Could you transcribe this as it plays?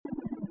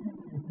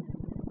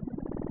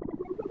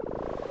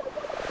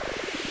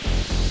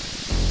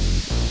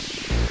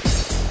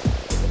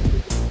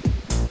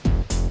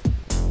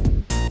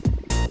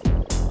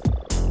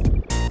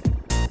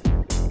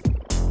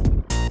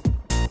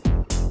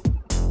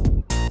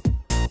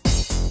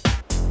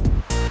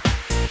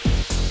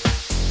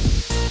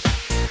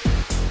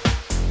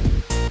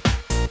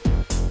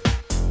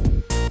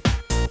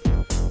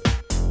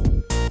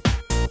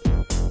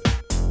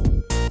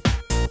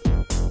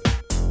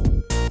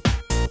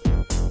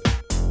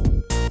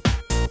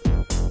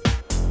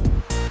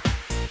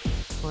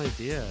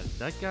Yeah,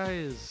 that guy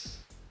is.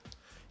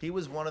 He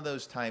was one of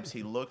those types.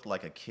 He looked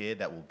like a kid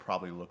that will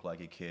probably look like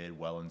a kid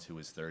well into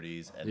his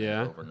 30s, and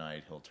then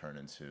overnight he'll turn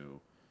into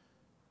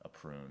a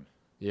prune.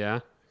 Yeah.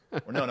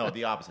 Or no,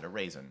 the opposite, a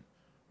raisin.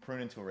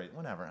 Prune into a raisin.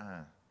 Whatever.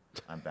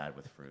 I'm bad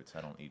with fruits.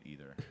 I don't eat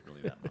either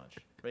really that much.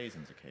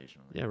 Raisins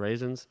occasionally. Yeah,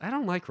 raisins. I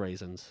don't like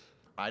raisins.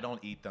 I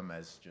don't eat them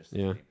as just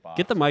Yeah. a box.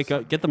 Get the mic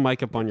up. Get the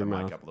mic up on your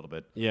mouth. Mic up a little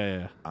bit.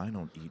 Yeah. I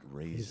don't eat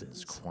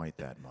raisins quite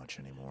that much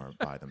anymore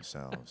by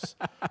themselves.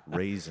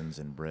 Raisins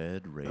in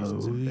bread,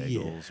 raisins in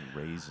bagels,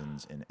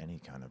 raisins in any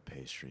kind of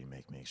pastry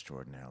make me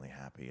extraordinarily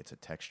happy. It's a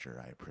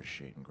texture I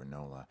appreciate in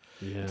granola.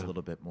 Yeah. It's a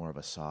little bit more of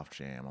a soft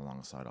jam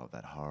alongside all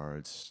that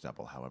hard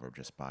stubble. However,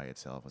 just by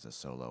itself as a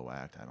solo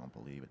act, I don't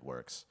believe it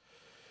works.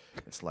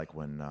 It's like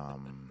when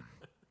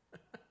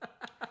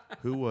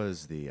who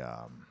was the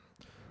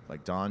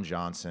like Don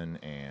Johnson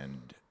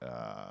and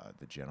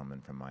the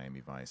gentleman from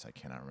Miami Vice. I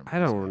cannot remember. I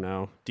don't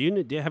know.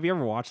 Have you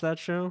ever watched that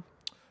show?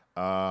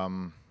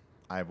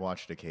 I've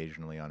watched it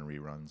occasionally on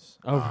reruns.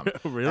 Oh,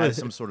 really? As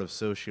some sort of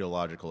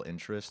sociological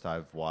interest,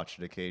 I've watched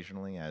it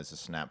occasionally as a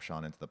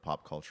snapshot into the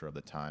pop culture of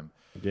the time.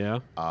 Yeah.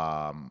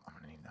 I'm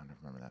gonna need to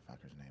remember that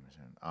fucker's name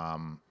soon.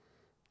 God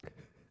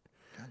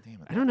damn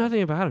it! I don't know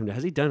anything about him.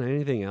 Has he done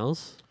anything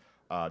else?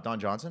 Don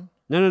Johnson?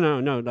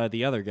 No,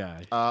 the other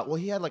guy. Well,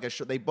 he had like a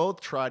show. They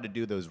both tried to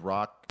do those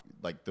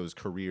those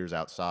careers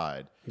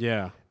outside.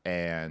 Yeah.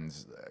 And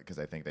because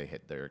I think they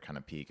hit their kind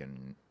of peak,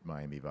 and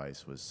Miami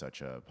Vice was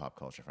such a pop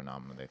culture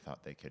phenomenon, they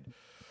thought they could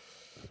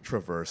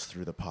traverse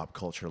through the pop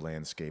culture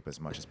landscape as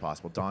much as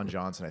possible. Don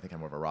Johnson, I think, had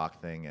more of a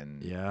rock thing,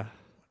 and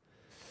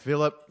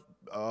Philip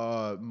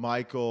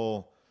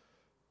Michael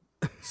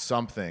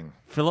something.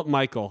 Philip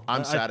Michael.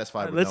 I'm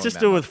satisfied with let's knowing just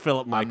that do it much. with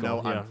Philip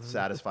Michael. I'm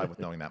satisfied with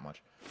knowing that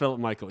much.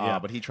 Philip Michael, yeah.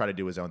 But he tried to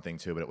do his own thing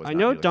too, but it was I not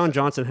know really Don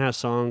successful. Johnson has a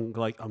song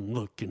like "I'm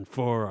looking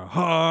for a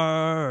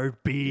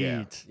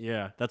heartbeat."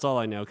 Yeah, that's all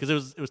I know because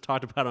it was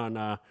talked about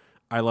on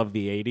I Love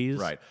the '80s.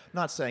 Right.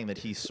 Not saying that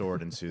he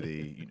soared into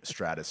the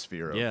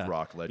stratosphere of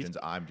rock legends.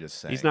 I'm just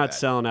saying he's not that,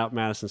 selling out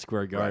Madison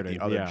Square Garden. Right,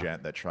 the other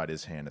gent that tried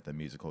his hand at the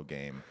musical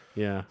game.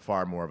 Yeah.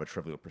 Far more of a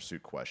Trivial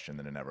Pursuit question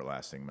than an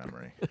everlasting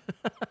memory.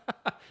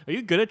 Are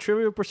you good at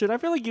Trivial Pursuit? I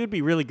feel like you'd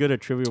be really good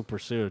at Trivial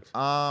Pursuit.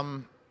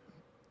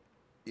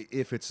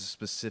 If it's a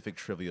specific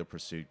Trivial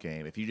Pursuit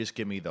game, if you just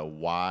give me the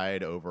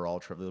wide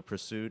overall Trivial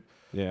Pursuit,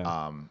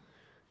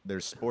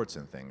 there's sports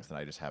and things that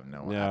I just have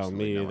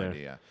absolutely no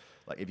idea.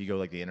 Like if you go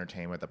like the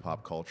entertainment, the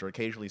pop culture,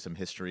 occasionally some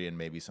history and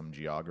maybe some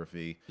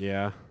geography.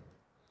 Yeah.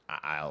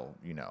 I'll,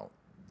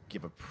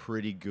 give a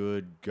pretty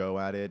good go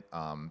at it.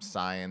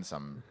 Science,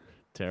 I'm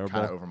terrible,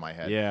 kind of over my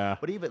head. Yeah.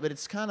 But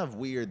it's kind of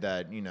weird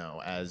that,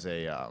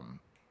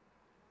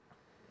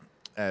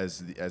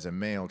 as a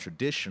male,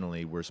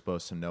 traditionally we're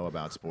supposed to know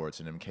about sports,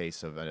 and in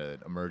case of an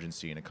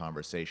emergency in a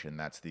conversation,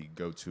 that's the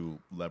go-to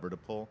lever to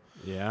pull.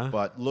 Yeah.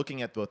 But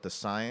looking at both the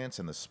science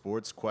and the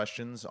sports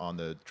questions on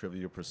the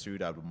Trivial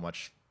Pursuit, I would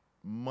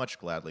much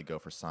gladly go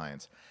for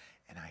science.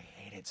 And I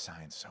hated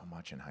science so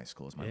much in high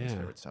school. It was my least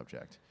favorite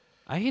subject.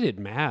 I hated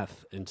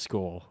math in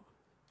school.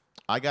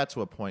 I got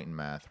to a point in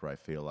math where I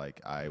feel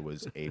like I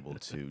was able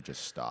to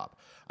just stop.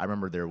 I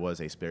remember there was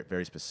a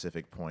very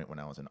specific point when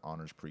I was in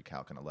honors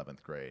pre-calc in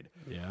 11th grade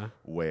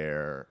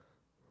where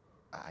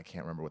I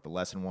can't remember what the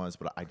lesson was,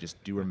 but I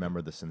just do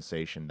remember the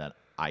sensation that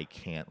I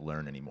can't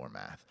learn any more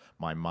math.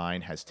 My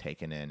mind has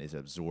is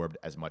absorbed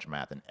as much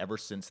math, and ever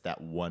since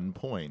that one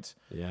point,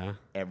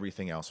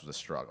 everything else was a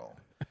struggle.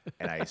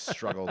 And I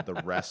struggled the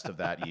rest of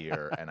that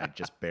year, and I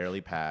just barely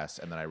passed.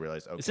 And then I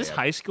realized, okay, is this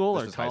high school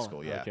this or was high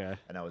school? Yeah. Okay.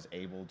 And I was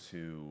able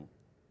to,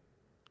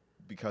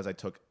 because I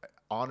took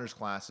honors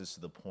classes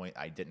to the point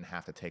I didn't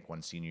have to take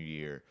one senior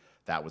year.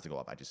 That was the goal.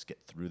 If I just get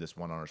through this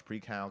one honors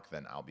pre-calc,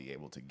 then I'll be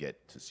able to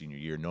get to senior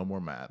year. No more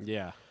math.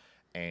 Yeah.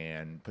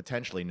 And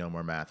potentially no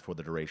more math for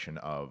the duration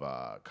of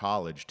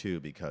college too,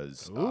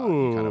 because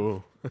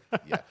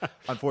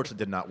unfortunately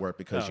did not work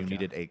because you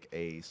needed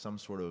some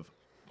sort of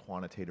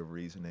quantitative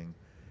reasoning.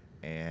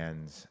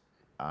 And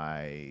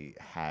I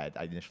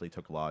initially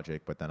took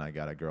logic, but then I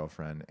got a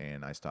girlfriend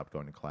and I stopped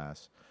going to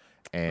class.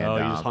 And you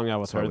just hung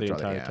out with her the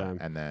entire time. time.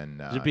 And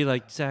then you'd be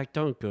like, Zach,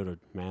 don't go to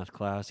math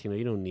class.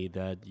 You don't need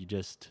that. You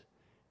just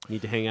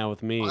need to hang out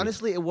with me.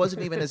 Honestly, it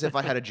wasn't even as if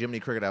I had a Jiminy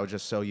Cricket. I was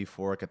just so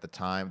euphoric at the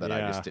time that I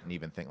just didn't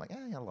even think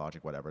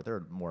logic, whatever. There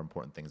are more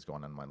important things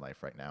going on in my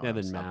life right now. Yeah,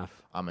 than math.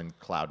 I'm in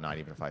cloud nine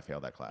even if I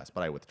failed that class,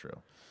 but I withdrew.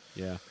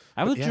 Yeah.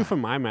 I withdrew from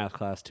my math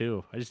class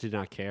too. I just did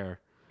not care.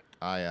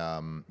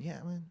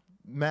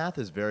 Math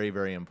is very,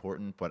 very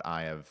important, but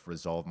I have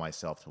resolved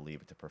myself to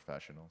leave it to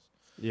professionals.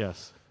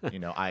 Yes.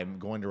 I'm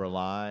going to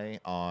rely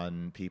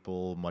on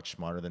people much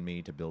smarter than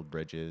me to build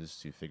bridges,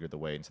 to figure the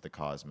way into the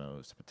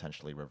cosmos, to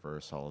potentially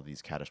reverse all of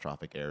these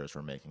catastrophic errors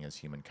we're making as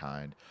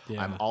humankind.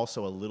 Yeah. I'm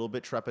also a little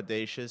bit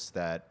trepidatious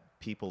that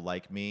people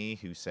like me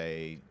who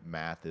say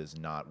math is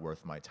not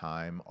worth my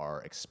time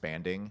are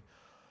expanding.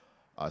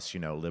 Us,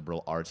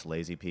 liberal arts,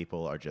 lazy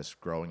people are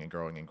just growing and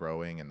growing and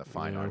growing, and the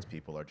fine arts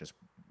people are just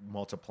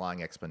multiplying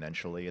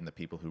exponentially, and the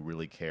people who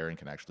really care and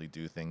can actually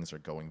do things are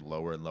going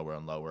lower and lower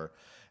and lower,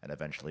 and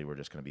eventually we're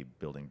just going to be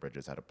building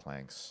bridges out of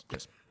planks,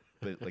 just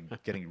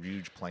like getting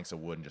huge planks of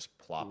wood and just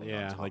plopping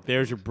on top. Like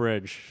there's your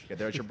bridge. Yeah,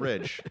 there's your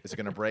bridge. Is it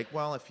going to break?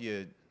 Well,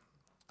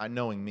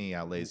 knowing me,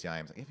 how lazy I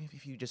am,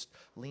 if you just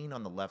lean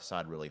on the left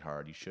side really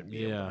hard, you should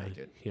be able to make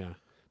it. Yeah.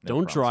 No Don't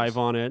promises. drive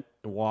on it.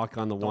 Walk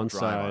on the one Drive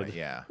side. on it,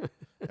 yeah.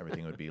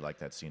 Everything would be like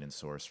that scene in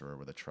Sorcerer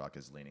where the truck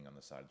is leaning on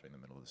the side during the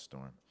middle of the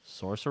storm.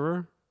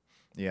 Sorcerer?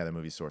 Yeah, the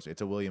movie Sorcerer.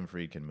 It's a William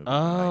Friedkin movie.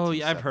 Oh,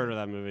 yeah, I've heard of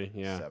that movie.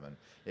 Yeah.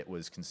 It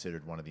was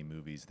considered one of the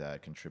movies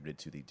that contributed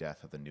to the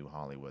death of the new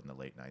Hollywood in the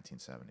late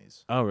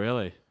 1970s. Oh,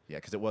 really? Yeah,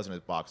 because it wasn't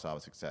a box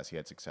office success. He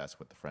had success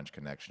with The French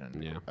Connection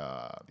and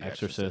The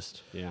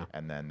Exorcist. Yeah.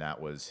 And then that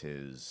was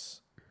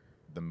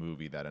the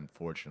movie that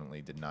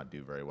unfortunately did not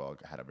do very well.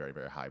 It had a very,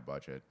 very high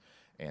budget.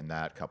 And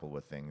that, coupled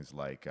with things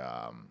like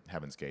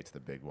Heaven's Gate's the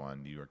big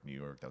one, New York, New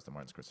York, that was the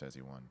Martin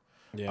Scorsese one.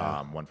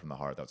 Yeah. One from the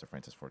Heart, that was a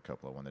Francis Ford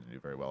Coppola one that didn't do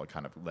very well. It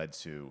kind of led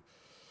to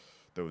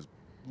those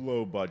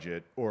low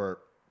budget or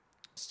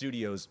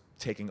studios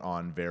taking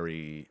on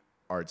very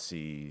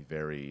artsy,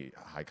 very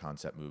high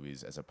concept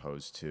movies as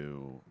opposed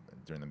to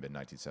during the mid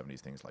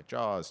 1970s things like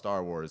Jaws,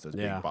 Star Wars, those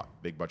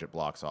big budget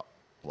blockbuster.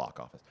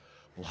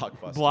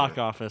 Block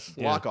office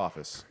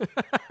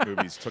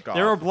movies took off.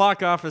 They were a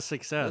block office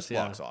success. There's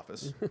box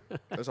office.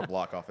 There's a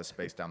block office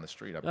space down the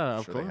street.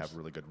 I'm sure they have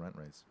really good rent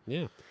rates.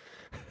 Yeah.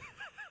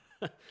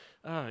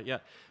 Yeah.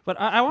 But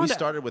I want We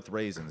started with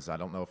Raisins. I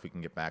don't know if we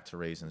can get back to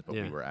Raisins, but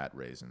we were at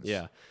Raisins.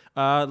 Yeah.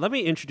 Let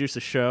me introduce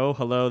the show.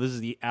 Hello, this is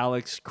the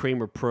Alex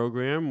Kramer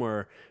program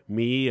where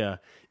me,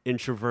 a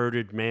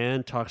introverted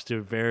man, talks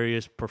to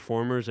various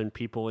performers and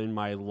people in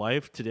my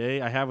life. Today,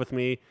 I have with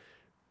me,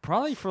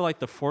 probably for like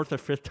the fourth or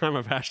fifth time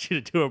I've asked you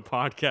to do a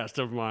podcast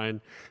of mine.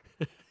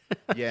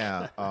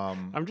 Yeah.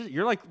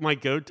 You're like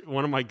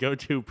one of my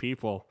go-to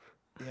people.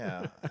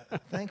 Yeah.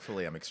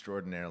 Thankfully, I'm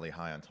extraordinarily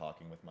high on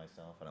talking with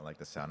myself, and I like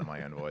the sound of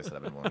my own voice that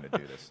I've been willing to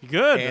do this.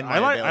 Good.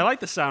 I like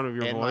the sound of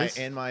your voice.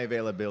 And my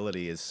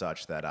availability is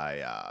such that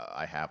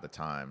I have the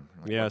time.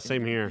 Like,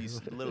 same here. He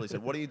literally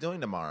said, "What are you doing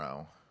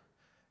tomorrow?"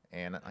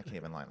 And I can't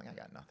even lie. Like, I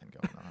got nothing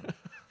going on.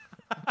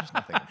 There's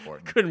nothing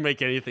important. Couldn't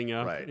make anything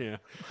up. Right. Yeah.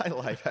 My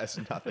life has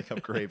nothing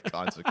of grave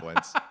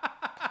consequence.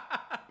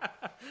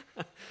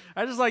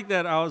 I just like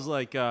that. I was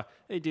like,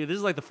 hey, dude, this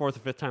is like the fourth or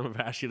fifth time I've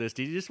asked you this.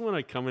 Do you just want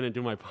to come in and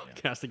do my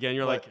podcast again?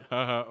 You're like,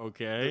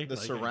 okay. The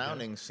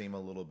surroundings seem a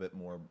little bit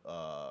more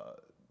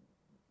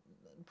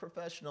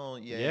professional.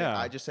 Yeah.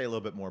 I just say a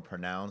little bit more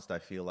pronounced. I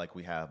feel like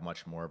we have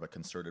much more of a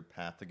concerted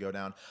path to go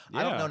down.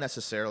 I don't know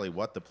necessarily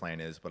what the plan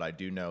is, but I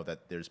do know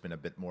that there's been a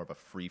bit more of a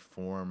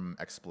free-form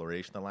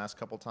exploration the last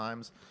couple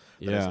times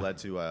that has led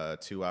to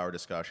 2-hour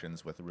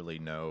discussions with really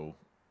no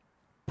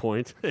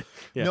point.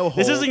 No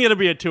this isn't going to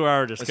be a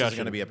 2-hour discussion. This is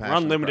going to be a passion. We're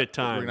on limited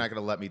time. We're not going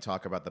to let me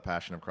talk about the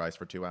Passion of Christ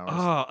for 2 hours.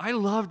 Oh, I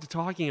loved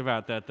talking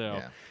about that, though.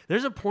 Yeah.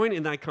 There's a point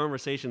in that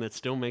conversation that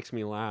still makes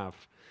me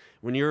laugh.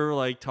 When you're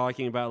like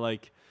talking about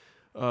like,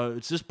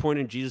 it's this point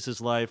in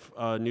Jesus' life,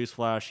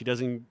 newsflash, he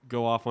doesn't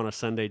go off on a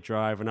Sunday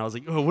drive. And I was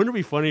like, oh, wouldn't it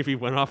be funny if he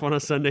went off on a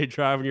Sunday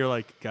drive? And you're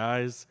like,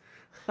 guys,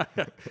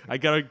 I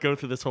got to go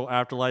through this whole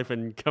afterlife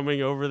and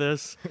coming over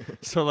this.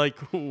 So like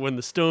when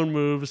the stone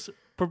moves,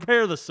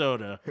 prepare the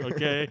soda,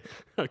 okay?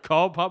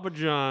 Call Papa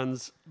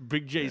John's.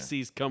 Big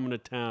JC's coming to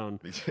town.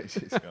 Big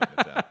JC's coming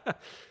to town.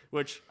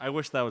 Which I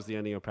wish that was the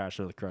ending of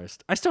Passion of the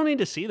Christ. I still need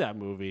to see that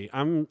movie.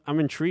 I'm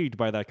intrigued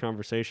by that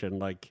conversation.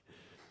 Like,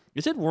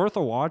 is it worth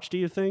a watch, do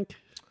you think?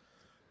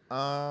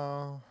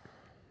 Yeah.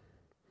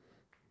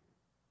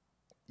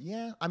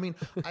 I mean,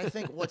 I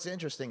think what's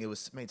interesting, it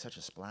was made such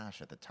a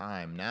splash at the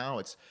time. Now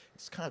it's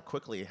kind of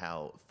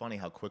funny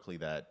how quickly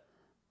that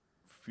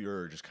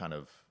furor just kind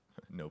of,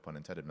 no pun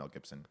intended, Mel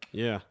Gibson.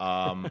 Yeah.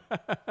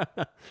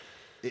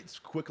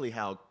 It's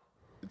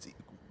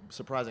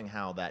surprising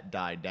how that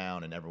died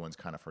down and everyone's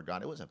kind of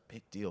forgotten. It was a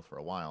big deal for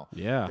a while.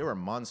 Yeah. There were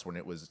months when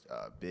it was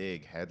a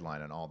big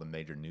headline on all the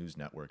major news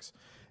networks.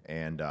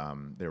 And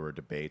there were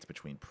debates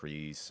between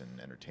priests and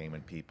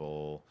entertainment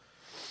people.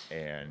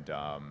 And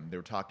they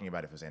were talking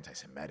about if it was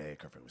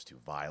anti-Semitic or if it was too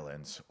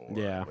violent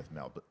or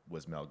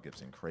was Mel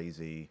Gibson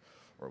crazy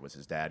or was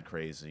his dad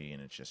crazy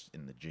and it's just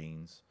in the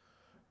genes.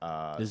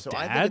 His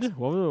dad?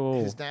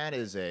 Whoa. His dad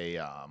is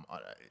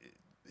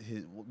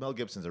Mel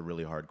Gibson's a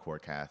really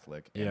hardcore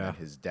Catholic, and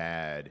his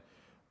dad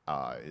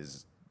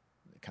is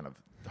kind of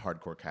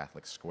hardcore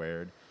Catholic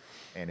squared.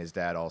 And his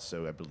dad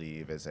also, I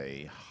believe, is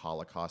a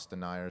Holocaust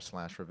denier /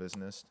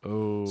 revisionist.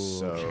 Oh,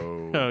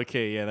 so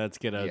okay, yeah, that's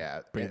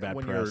gonna bring bad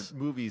when press.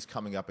 your movie's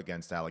coming up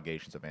against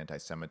allegations of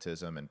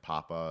anti-Semitism, and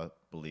Papa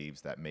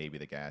believes that maybe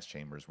the gas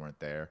chambers weren't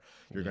there,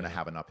 you're going to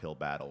have an uphill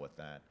battle with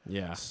that.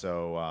 Yeah.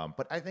 So,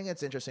 but I think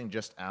it's interesting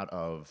just out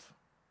of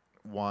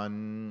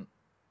one.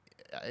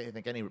 I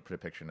think any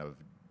depiction of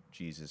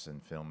Jesus in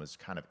film is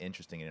kind of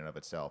interesting in and of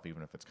itself,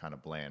 even if it's kind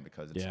of bland,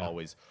 because it's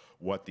always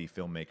what the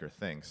filmmaker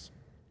thinks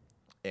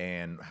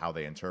and how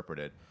they interpret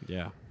it.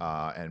 Yeah.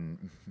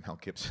 And Mel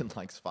Gibson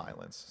likes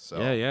violence. So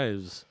yeah.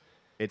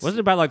 Wasn't it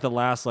about like the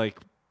last like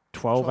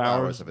 12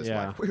 hours of his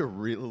life. We were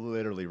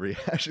literally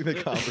rehashing the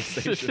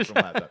conversation from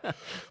that time.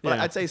 But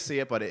I'd say see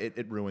it, but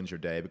it ruins your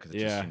day because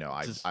it's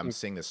just, I'm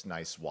seeing this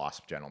nice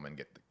wasp gentleman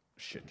get the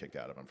shit kicked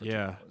out of him for 2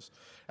 hours.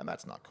 And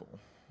that's not cool.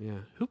 Yeah.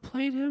 Who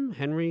played him?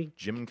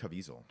 Jim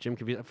Caviezel. Jim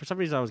Caviezel. For some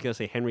reason, I was going to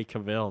say Henry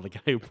Cavill, the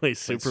guy who plays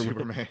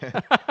Superman.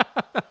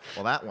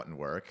 Well, that wouldn't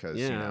work because,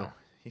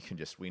 he can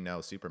just, we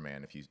know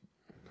Superman, if you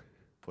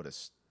put a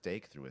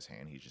stake through his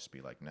hand, he'd just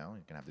be like, no, you're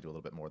going to have to do a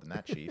little bit more than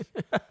that, Chief.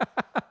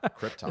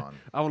 Krypton.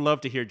 I would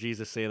love to hear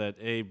Jesus say that.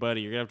 Hey,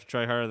 buddy, you're going to have to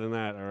try harder than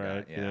that, all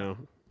right? Yeah.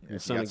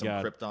 If you got some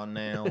Krypton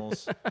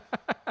nails.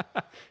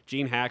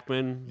 Gene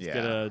Hackman is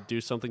going to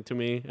do something to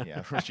me.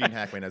 Yeah, Gene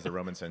Hackman as a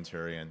Roman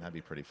centurion. That'd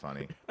be pretty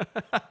funny.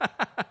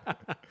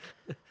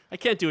 I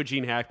can't do a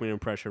Gene Hackman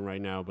impression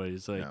right now, but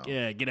he's like,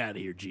 yeah, get out of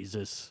here,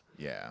 Jesus.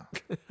 Yeah.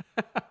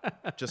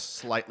 Just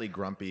slightly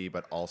grumpy,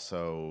 but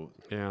also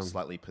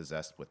slightly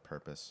possessed with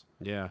purpose.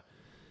 Yeah.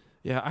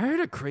 Yeah, I heard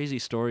a crazy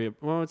story.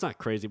 Well, it's not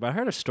crazy, but I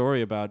heard a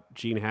story about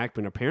Gene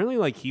Hackman. Apparently,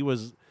 like, he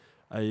was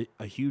a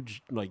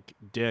huge, like,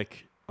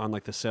 dick on,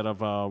 like, the set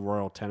of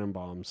Royal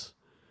Tenenbaums.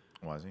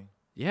 Was he?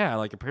 Yeah,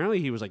 like,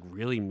 apparently he was, like,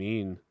 really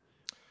mean.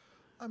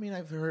 I mean,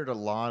 I've heard a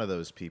lot of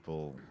those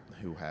people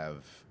who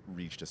have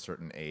reached a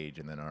certain age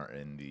and then are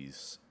in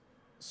these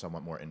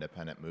somewhat more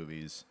independent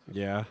movies.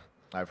 Yeah.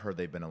 I've heard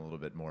they've been a little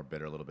bit more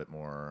bitter, a little bit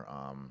more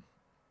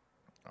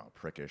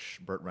prickish.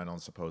 Burt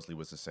Reynolds supposedly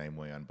was the same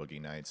way on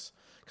Boogie Nights.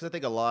 Because I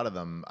think a lot of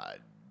them,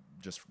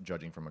 just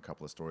judging from a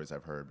couple of stories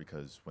I've heard,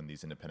 because when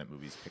these independent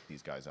movies pick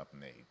these guys up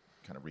and they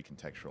kind of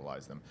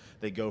recontextualize them,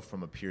 they go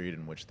from a period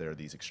in which they're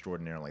these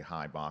extraordinarily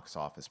high box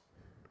office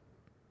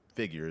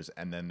figures,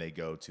 and then they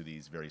go to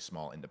these very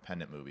small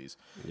independent movies.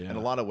 Yeah. In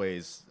a lot of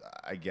ways,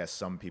 I guess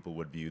some people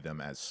would view them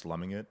as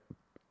slumming it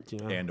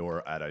and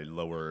or at a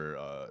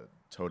lower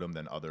totem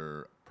than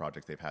other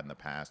projects they've had in the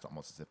past,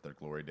 almost as if their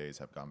glory days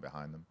have gone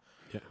behind them.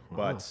 Yeah.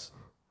 Wow. But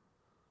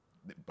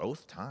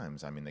both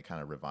times, I mean, they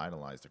kind of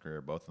revitalized the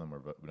career. Both of them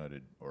were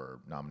voted or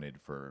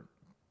nominated for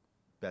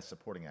Best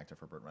Supporting Actor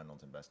for Burt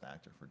Reynolds and Best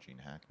Actor for Gene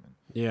Hackman.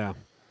 Yeah.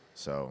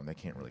 So they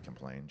can't really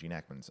complain. Gene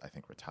Hackman's, I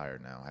think,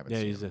 retired now. I haven't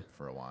seen him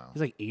for a while.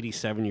 He's like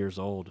 87 years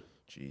old.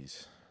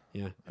 Jeez.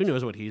 Yeah. Who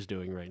knows what he's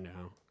doing right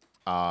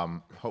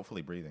now?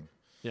 Hopefully breathing.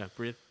 Yeah,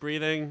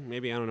 breathing.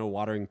 Maybe, I don't know,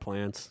 watering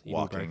plants.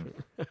 Walking.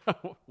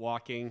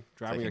 Walking,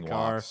 driving Taking a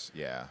car. Walks.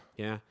 Yeah.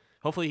 Yeah.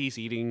 Hopefully he's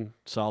eating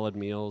solid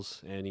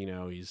meals and,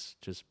 he's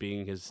just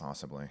being his...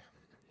 Possibly.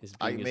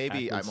 I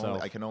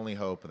can only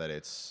hope that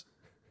it's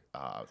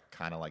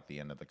kind of like the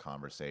end of the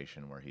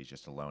conversation where he's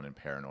just alone and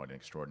paranoid and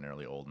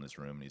extraordinarily old in his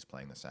room and he's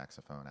playing the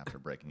saxophone after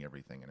breaking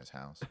everything in his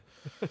house.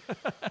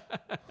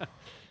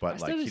 But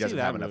like he doesn't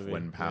have enough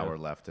wind power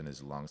left in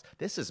his lungs.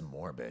 This is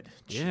morbid.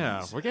 Jesus.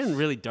 Yeah, we're getting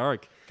really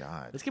dark.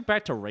 God. Let's get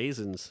back to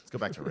raisins. Let's go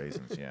back to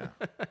raisins, yeah.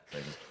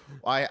 Raisins.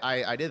 Well,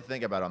 I did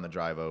think about on the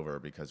drive over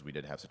because we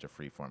did have such a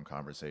free-form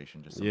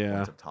conversation, just some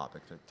points of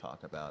topic to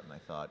talk about, and I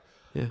thought...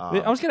 Yeah.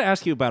 I was going to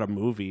ask you about a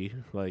movie.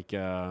 Like,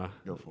 go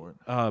for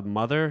it.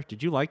 Mother.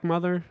 Did you like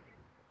Mother?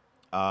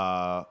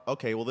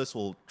 Okay, well, this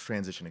will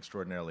transition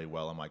extraordinarily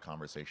well in my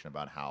conversation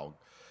about how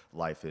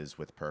life is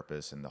with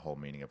purpose and the whole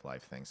meaning of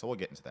life thing. So we'll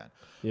get into that.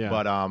 Yeah.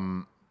 But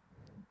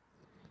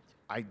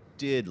I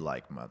did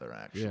like Mother,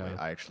 actually. Yeah.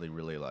 I actually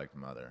really liked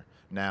Mother.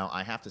 Now,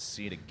 I have to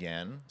see it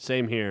again.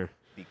 Same here.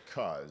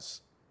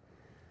 Because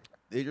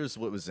here's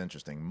what was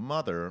interesting.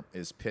 Mother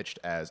is pitched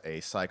as a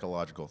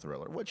psychological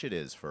thriller, which it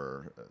is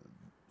for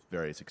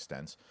various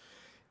extents.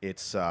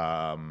 It's...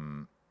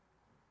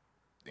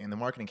 And the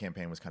marketing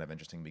campaign was kind of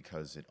interesting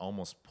because it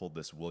almost pulled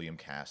this William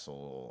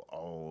Castle,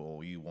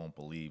 oh, you won't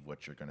believe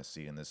what you're going to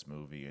see in this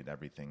movie and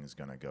everything's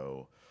going to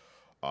go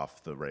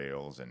off the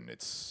rails, and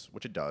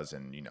which it does,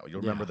 and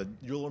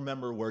you'll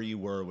remember where you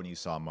were when you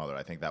saw Mother.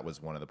 I think that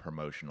was one of the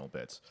promotional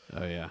bits.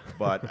 Oh yeah.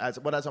 But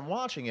as I'm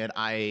watching it,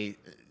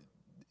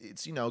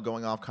 it's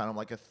going off kind of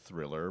like a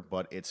thriller,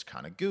 but it's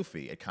kind of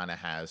goofy. It kind of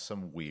has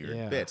some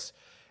weird bits.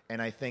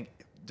 And I think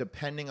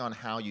depending on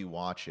how you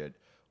watch it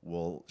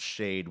will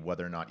shade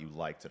whether or not you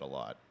liked it a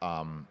lot.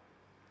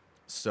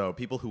 So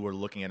people who were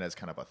looking at it as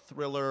kind of a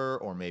thriller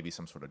or maybe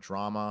some sort of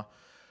drama,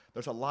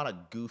 there's a lot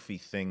of goofy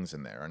things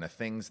in there. And the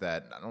things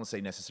that, I don't want to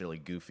say necessarily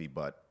goofy,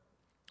 but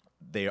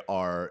they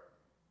are,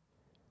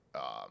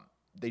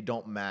 they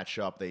don't match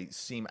up. They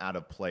seem out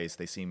of place.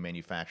 They seem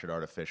manufactured,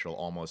 artificial,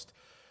 almost,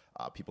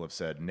 people have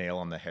said, nail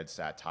on the head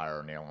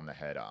satire, nail on the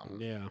head,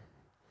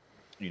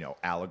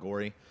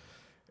 allegory,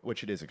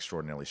 which it is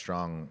extraordinarily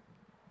strong,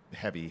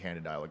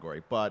 heavy-handed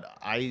allegory. But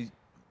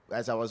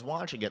as I was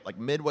watching it, like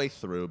midway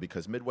through,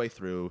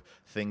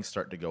 things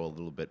start to go a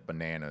little bit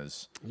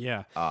bananas.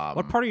 Yeah.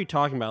 What part are you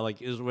talking about?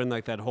 Like, is when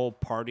like that whole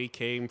party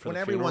came for when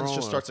the everyone funeral,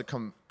 just starts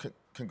to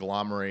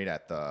conglomerate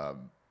at the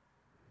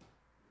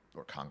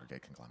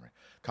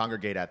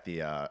congregate at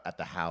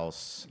the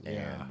house,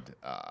 and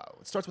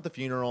it starts with the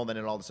funeral, then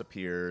it all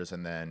disappears,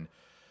 and then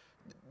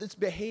this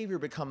behavior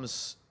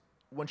becomes.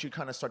 Once you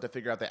kind of start to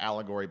figure out the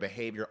allegory,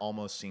 behavior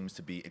almost seems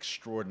to be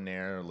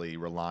extraordinarily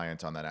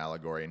reliant on that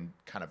allegory and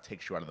kind of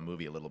takes you out of the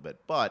movie a little bit.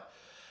 But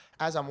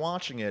as I'm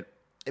watching it,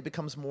 it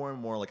becomes more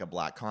and more like a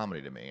black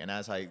comedy to me. And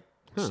as I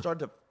start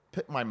to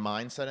put my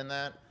mindset in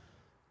that,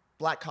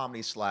 black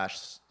comedy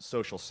 /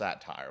 social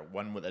satire,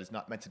 one that is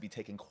not meant to be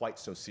taken quite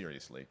so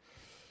seriously,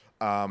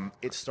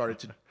 it started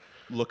to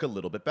look a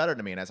little bit better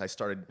to me. And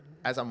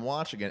as I'm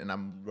watching it and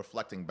I'm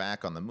reflecting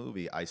back on the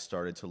movie, I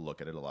started to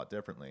look at it a lot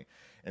differently.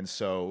 And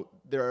so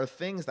there are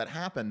things that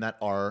happen that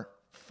are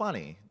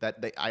funny,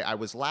 that I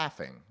was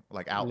laughing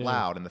like out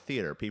loud in the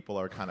theater. People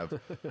are kind of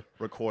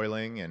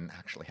recoiling, and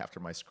actually after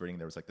my screening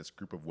there was like this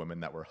group of women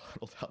that were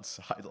huddled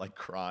outside like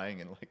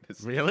crying and like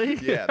this. Really?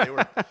 Yeah,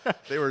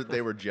 they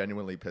were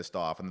genuinely pissed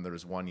off. And then there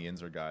was one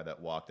Yinzer guy that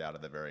walked out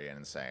at the very end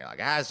and saying like,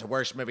 it's the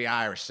worst movie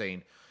I ever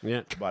seen.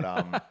 Yeah. But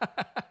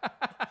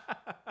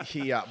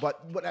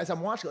but as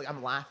I'm watching, like,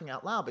 I'm laughing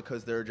out loud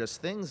because there are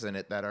just things in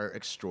it that are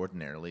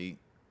extraordinarily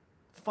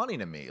funny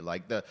to me.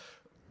 Like the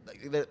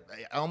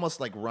almost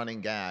like running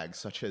gags,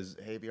 such as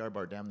Javier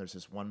Bardem. There's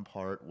this one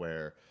part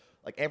where,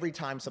 like, every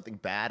time something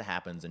bad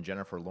happens and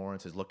Jennifer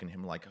Lawrence is looking at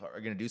him like, "Are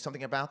you gonna do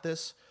something about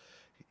this?"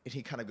 And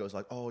he kind of goes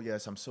like, "Oh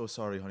yes, I'm so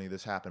sorry, honey,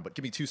 this happened, but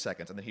give me 2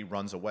 seconds." And then he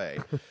runs away.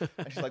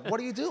 And she's like, "What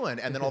are you doing?"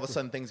 And then all of a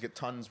sudden things get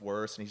tons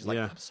worse. And he's like,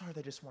 "I'm sorry,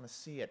 they just want to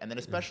see it." And then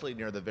especially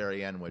near the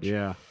very end, which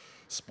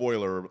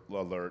spoiler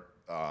alert.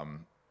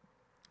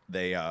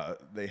 They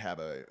have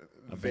a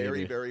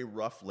very, very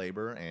rough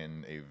labor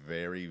and a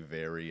very,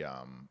 very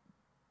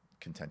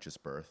contentious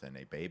birth, and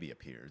a baby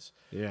appears.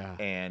 Yeah.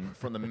 And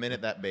from the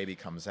minute that baby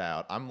comes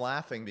out, I'm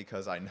laughing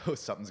because I know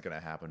something's going to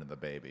happen to the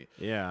baby.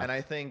 Yeah. And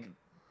I think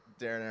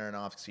Darren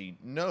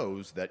Aronofsky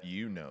knows that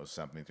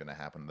something's going to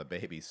happen to the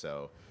baby.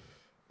 So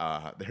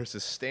there's a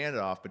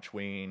standoff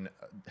between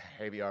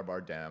Javier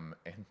Bardem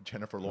and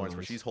Jennifer Lawrence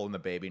where she's holding the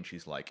baby and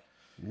she's like,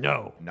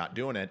 "No, not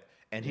doing it."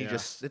 And he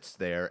just sits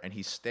there and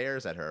he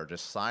stares at her,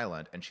 just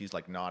silent, and she's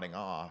like nodding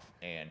off,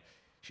 and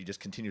she just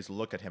continues to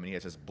look at him, and he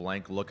has this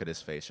blank look at his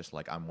face, just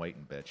like, "I'm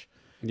waiting, bitch."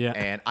 Yeah.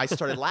 And I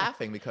started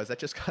laughing because that's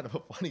just kind of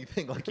a funny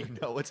thing, like, you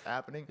know what's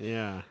happening.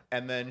 Yeah.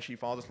 And then she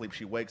falls asleep.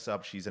 She wakes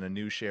up. She's in a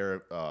new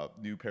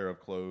pair of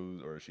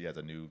clothes, or she has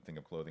a new thing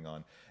of clothing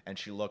on, and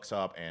she looks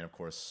up, and of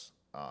course,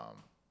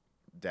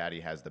 Daddy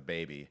has the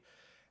baby.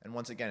 And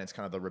once again, it's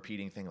kind of the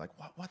repeating thing, like,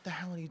 what the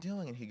hell are you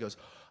doing? And he goes,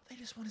 "They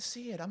just want to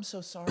see it. I'm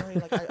so sorry.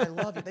 Like, I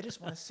love you. They just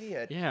want to see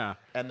it." Yeah.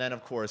 And then,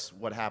 of course,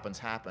 what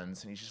happens.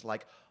 And he's just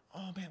like,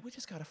 "Oh, man, we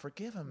just got to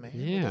forgive him, man."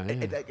 Yeah,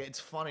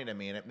 it's funny to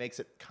me, and it makes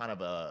it kind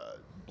of a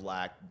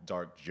black,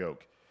 dark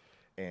joke.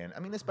 And, I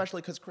mean,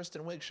 especially because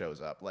Kristen Wiig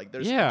shows up. Like,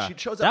 she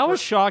shows up. That was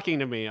shocking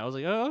to me. I was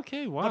like, "Oh,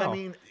 okay, wow." But, I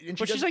mean,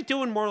 she's like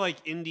doing more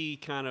like indie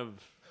kind of.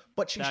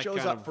 But she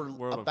shows up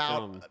for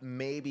about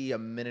maybe a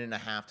minute and a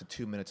half to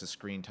 2 minutes of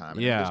screen time.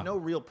 And there's no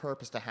real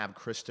purpose to have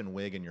Kristen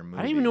Wiig in your movie.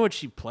 I don't even know what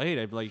she played.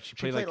 She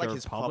played like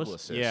his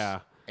publicist. Yeah.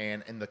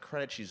 And in the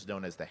credits, she's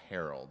known as the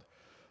Herald.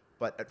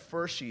 But at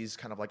first, she's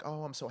kind of like,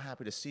 "Oh, I'm so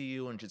happy to see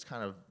you," and she's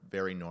kind of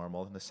very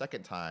normal. And the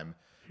second time,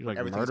 like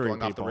everything's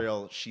going off the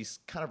rail, she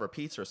kind of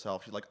repeats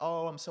herself. She's like,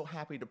 "Oh, I'm so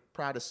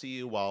proud to see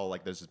you," while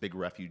like there's this big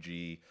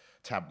refugee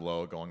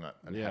tableau going on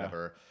ahead of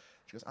her.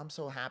 She goes, "I'm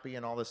so happy,"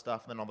 and all this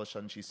stuff. And then all of a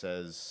sudden she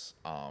says,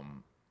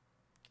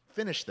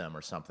 "Finish them,"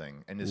 or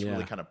something, in this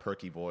really kind of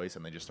perky voice,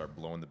 and they just start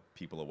blowing the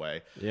people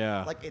away.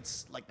 Yeah. Like,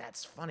 it's like,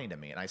 that's funny to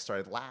me. And I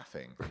started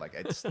laughing. Like,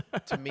 it's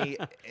to me,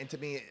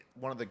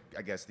 one of the,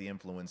 I guess, the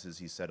influences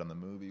he said on the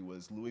movie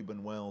was Louis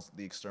Buñuel's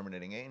The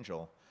Exterminating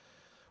Angel,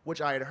 which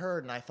I had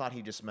heard, and I thought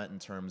he just meant in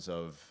terms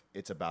of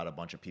it's about a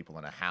bunch of people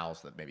in a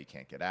house that maybe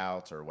can't get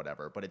out or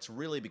whatever. But it's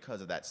really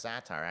because of that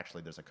satire.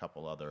 Actually, there's a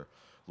couple other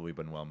Louis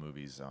Buñuel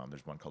movies.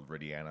 There's one called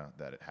Viridiana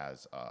that it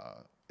has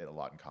it a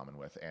lot in common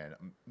with, and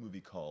a movie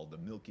called The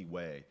Milky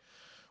Way,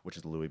 which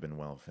is a Louis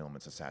Buñuel film.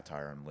 It's a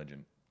satire on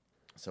religion.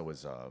 So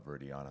is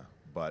Viridiana.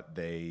 But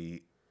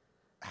they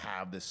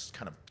have this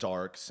kind of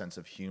dark sense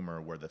of humor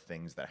where the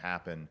things that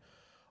happen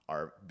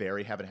are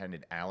very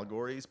heavy-handed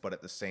allegories, but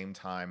at the same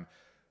time,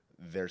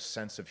 their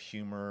sense of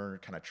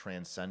humor kind of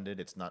transcended.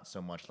 It's not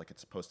so much like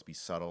it's supposed to be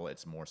subtle.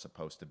 It's more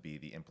supposed to be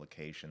the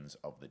implications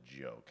of the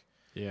joke.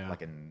 Yeah.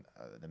 Like in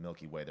The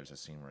Milky Way, there's a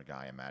scene where a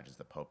guy imagines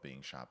the Pope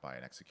being shot by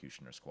an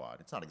executioner squad.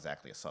 It's not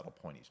exactly a subtle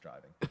point he's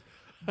driving.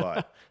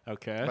 But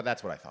okay. But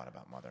that's what I thought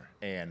about Mother.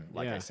 And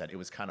like I said, it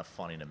was kind of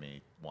funny to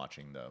me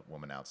watching the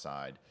woman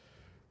outside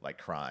like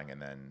crying.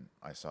 And then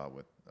I saw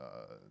with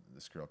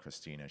this girl,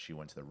 Christina, she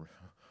went to the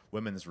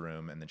women's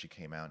room, and then she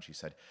came out and she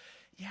said,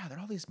 "Yeah, there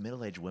are all these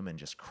middle-aged women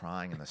just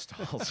crying in the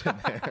stalls in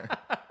there."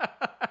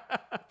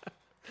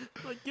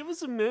 Like, give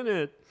us a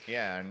minute.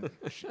 Yeah, and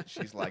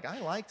she's like, "I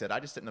liked it.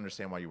 I just didn't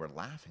understand why you were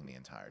laughing the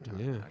entire time."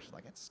 Yeah. And I was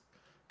like,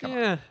 come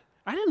on.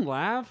 I didn't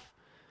laugh,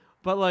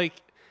 but like,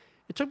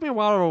 it took me a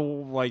while to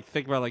like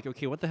think about like,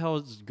 okay, what the hell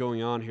is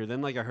going on here?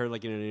 Then like I heard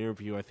like in an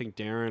interview, I think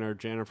Darren or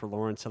Jennifer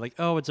Lawrence said like,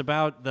 "Oh, it's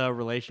about the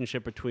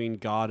relationship between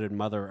God and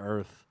Mother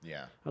Earth."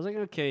 Yeah. I was like,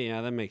 okay,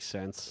 yeah, that makes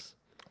sense.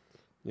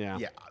 Yeah.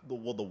 Yeah.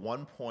 Well, the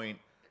one point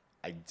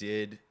I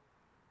did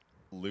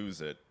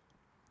lose it,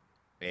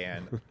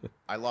 and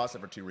I lost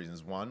it for two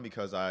reasons. One,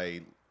 because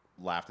I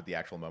laughed at the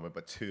actual moment,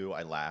 but two,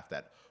 I laughed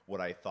at what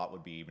I thought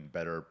would be even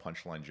better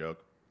punchline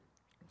joke.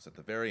 So at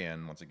the very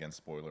end, once again,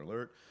 spoiler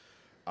alert,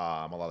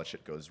 a lot of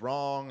shit goes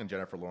wrong, and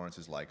Jennifer Lawrence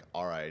is like,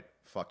 all right,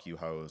 fuck you,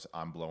 hoes,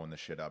 I'm blowing the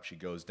shit up. She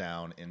goes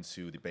down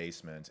into the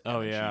basement,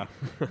 and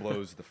she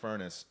blows the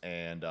furnace,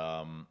 and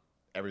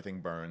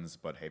everything burns,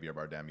 but Javier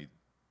Bardem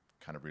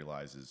kind of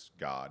realizes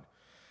God.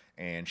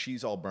 And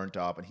she's all burnt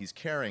up, and he's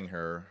carrying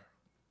her,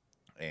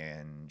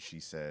 and she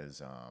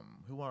says,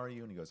 who are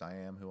you? And he goes, I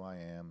am who I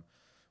am,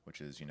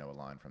 which is, a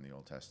line from the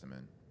Old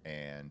Testament.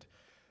 And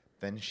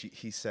then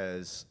he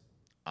says,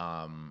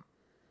 I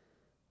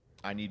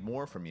need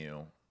more from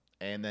you.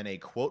 And then a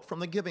quote from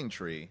the Giving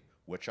Tree,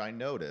 which I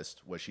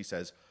noticed, was she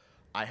says,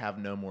 I have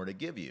no more to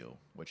give you,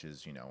 which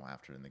is,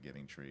 after in the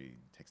Giving Tree,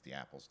 takes the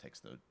apples, takes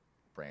the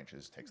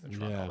branches, takes the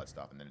trunk, all that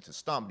stuff. And then it's a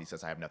stump. And he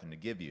says, I have nothing to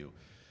give you.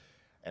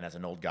 And as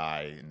an old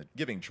guy in the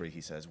Giving Tree,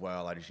 he says,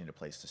 well, I just need a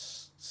place to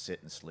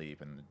sit and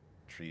sleep. And the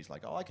tree's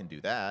like, oh, I can do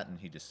that. And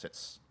he just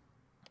sits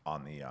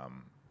on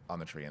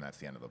the tree, and that's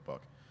the end of the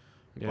book.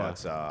 Yeah.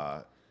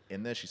 But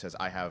in this, she says,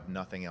 I have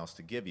nothing else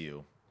to give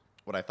you.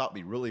 What I thought would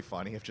be really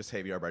funny if just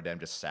Javier Bardem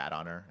just sat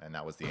on her, and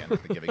that was the end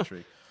of the Giving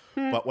Tree.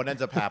 But what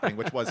ends up happening,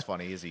 which was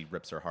funny, is he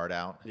rips her heart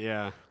out.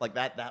 Yeah. Like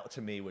that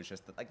to me was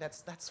just like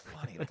that's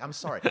funny. Like, I'm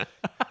sorry.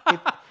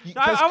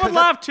 I would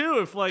laugh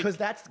too if like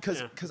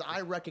because I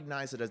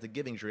recognize it as the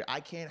Giving Tree. I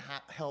can't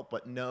help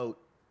but note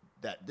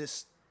that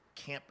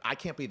I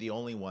can't be the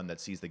only one that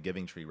sees the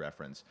Giving Tree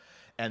reference.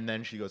 And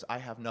then she goes, I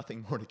have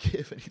nothing more to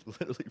give, and he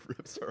literally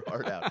rips her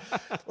heart out.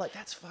 Like,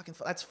 that's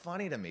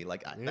funny to me.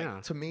 Like,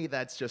 to me,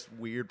 that's just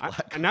weird.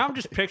 And now I'm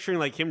just picturing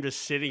like him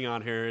just sitting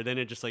on her, and then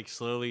it just like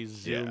slowly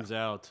zooms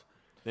out,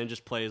 then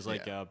just plays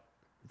like a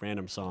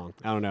random song.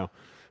 I don't know.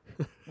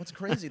 What's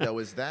crazy though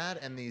is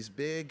that and these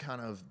big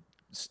kind of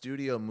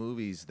studio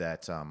movies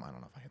that I don't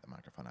know if I hit the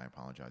microphone. I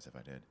apologize if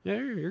I did. Yeah,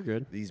 you're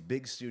good. These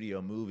big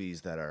studio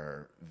movies that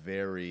are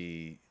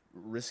very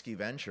risky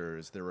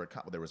ventures. There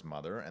was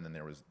Mother, and then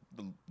there was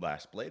the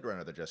last Blade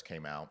Runner that just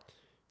came out.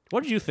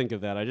 What did you think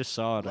of that? I just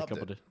saw it a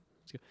couple days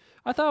ago.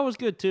 I thought it was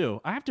good too.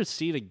 I have to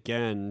see it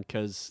again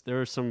because there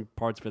are some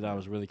parts of it that I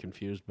was really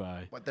confused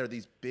by. But they're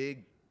these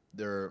big.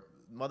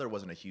 Mother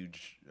wasn't a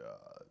huge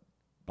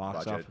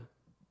box budget.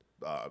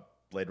 office.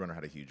 Blade Runner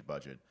had a huge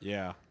budget.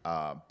 Yeah.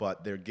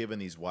 But they're given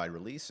these wide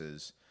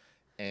releases,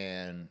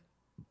 and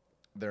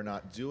they're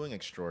not doing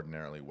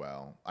extraordinarily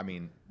well. I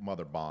mean,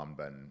 Mother bombed,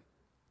 and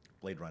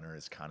Blade Runner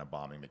is kind of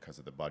bombing because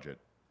of the budget.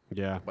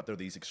 Yeah. But they're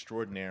these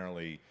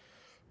extraordinarily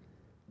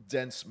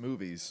dense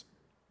movies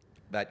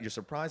that you're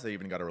surprised they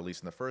even got a release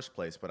in the first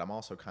place, but I'm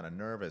also kind of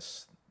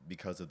nervous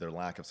because of their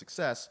lack of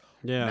success.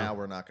 Yeah. Now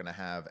we're not going to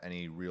have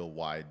any real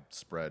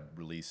widespread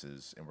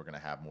releases, and we're going to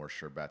have more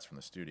sure bets from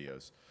the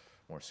studios,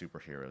 more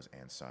superheroes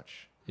and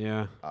such.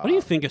 Yeah. What do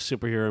you think of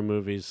superhero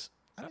movies?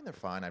 I mean, they're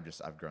fine.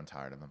 I've grown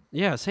tired of them.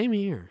 Yeah, same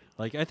here.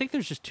 Like, I think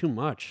there's just too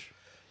much.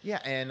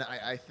 Yeah, and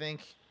I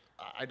think...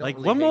 I don't like,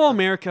 really when will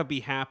America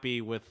be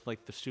happy with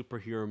like the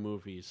superhero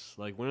movies?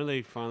 Like, when are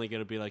they finally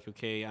going to be like,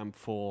 okay, I'm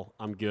full,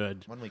 I'm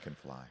good? When we can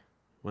fly.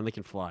 When they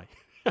can fly.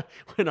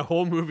 When a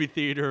whole movie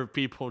theater of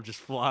people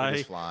just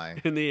fly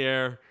in the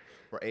air.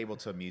 We're able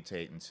to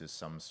mutate into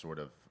some sort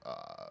of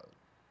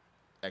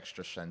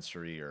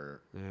extrasensory or,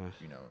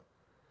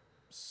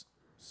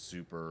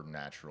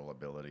 supernatural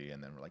ability,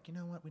 and then we're like, you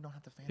know what? We don't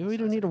have to fantasize. We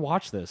don't need to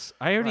watch this.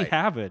 I already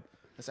have it.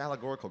 This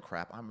allegorical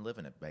crap, I'm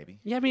living it, baby.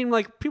 Yeah, I mean,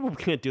 like, people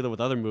can't do that with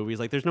other movies.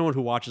 Like, there's no one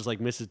who watches, like,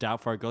 Mrs.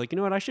 Doubtfire go, like, you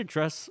know what, I should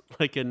dress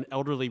like an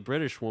elderly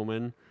British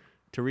woman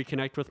to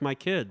reconnect with my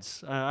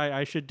kids.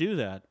 I should do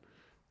that.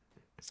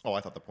 Oh,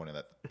 I thought the point of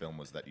that film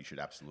was that you should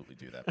absolutely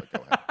do that, but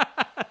go ahead.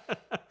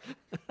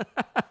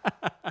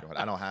 Go ahead.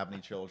 I don't have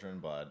any children,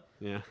 but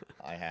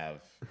I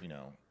have,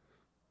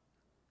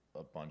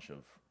 a bunch of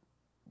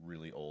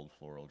really old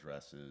floral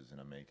dresses and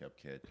a makeup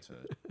kit to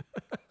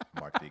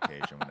mark the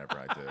occasion whenever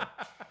I do.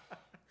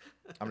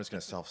 I'm just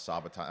going to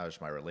self-sabotage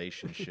my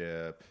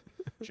relationship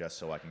just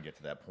so I can get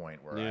to that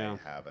point where I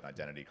have an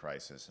identity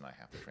crisis and I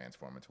have to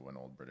transform into an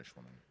old British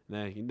woman.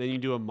 Then you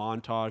do a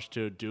montage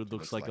to Dude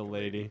Looks Like a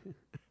Lady.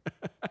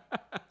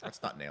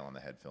 That's not nail on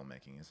the head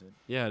filmmaking, is it?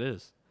 Yeah, it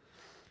is.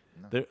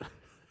 No.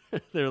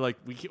 They're like,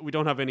 we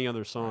don't have any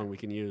other song we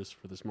can use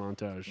for this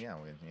montage. Yeah.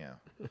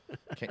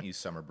 Can't use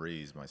Summer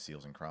Breeze by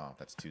Seals and Croft.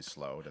 That's too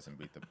slow. It doesn't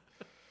beat the...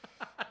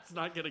 It's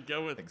not going to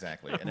go with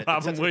exactly. And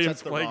Robin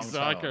Williams playing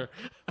soccer.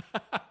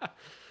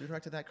 Who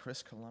directed that?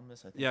 Chris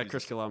Columbus? I think. Yeah,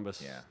 Chris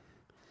Columbus. Yeah.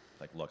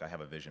 Like, look, I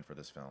have a vision for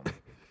this film.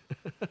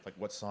 Like,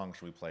 what song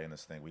should we play in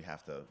this thing? We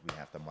have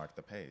to mark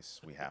the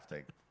pace. We have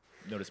to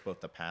notice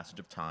both the passage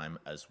of time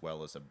as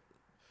well as a...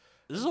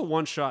 This is a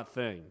one-shot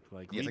thing.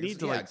 Like, we need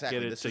to exactly.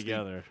 get it this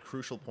together. Is the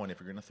crucial point.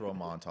 If you're going to throw a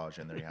montage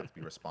in there, you have to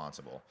be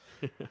responsible.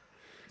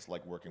 It's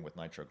like working with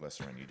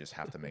nitroglycerin. You just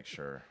have to make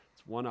sure.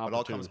 It's one opportunity.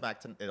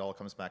 It all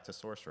comes back to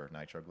Sorcerer,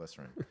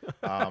 nitroglycerin.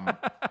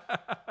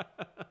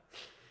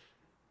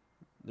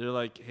 They're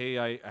like, hey,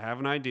 I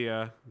have an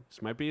idea.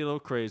 This might be a little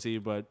crazy,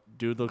 but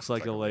Dude looks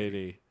like a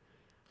lady.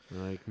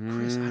 Like,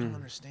 Chris, I don't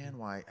understand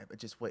why.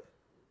 Just wait.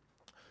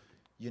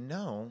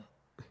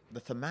 The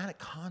thematic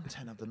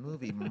content of the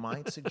movie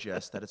might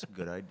suggest that it's a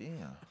good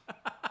idea.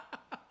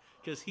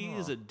 Because he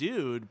is a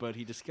dude, but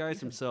he disguised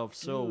himself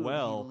so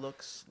well. He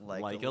looks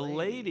like a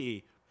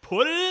lady.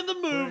 Put it in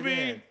the movie.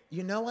 In.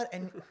 You know what?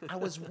 And I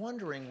was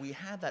wondering, we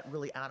had that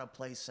really out of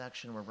place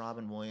section where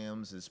Robin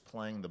Williams is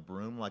playing the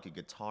broom like a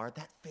guitar.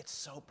 That fits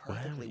so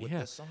perfectly with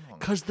the song.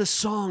 Because the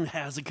song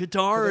has a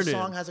guitar in it. The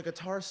song has a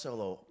guitar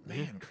solo.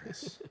 Man,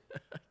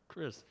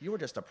 Chris, you were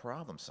just a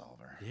problem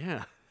solver.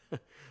 Yeah.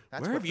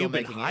 That's Where have you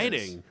been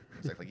hiding?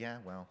 Exactly. Yeah.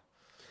 Well,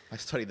 I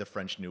studied the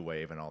French New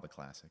Wave and all the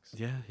classics.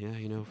 Yeah.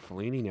 You know,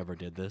 Fellini never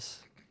did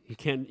this. You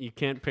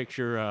can't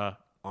picture.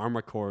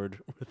 Armacord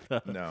with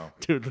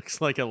dude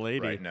looks like a lady.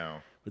 Right, no.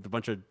 With a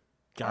bunch of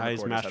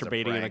guys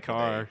masturbating in a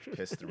car.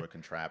 Piss through a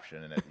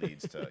contraption and it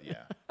leads to,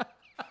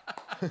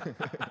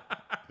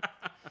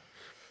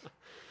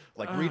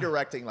 like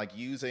redirecting, like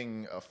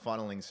using a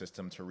funneling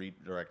system to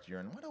redirect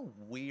urine. What a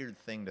weird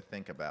thing to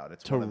think about.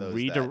 It's one of those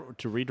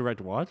to redirect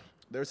what?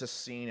 There's a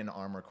scene in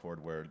Armacord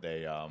where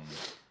they, I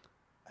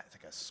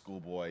think a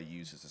schoolboy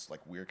uses this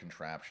like weird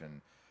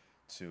contraption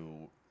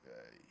to...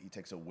 he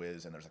takes a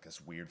whiz and there's like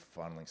this weird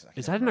funneling.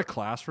 Is that in a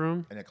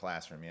classroom? In a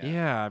classroom, yeah.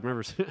 Yeah, I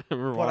remember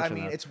watching But I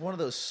mean, that. it's one of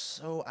those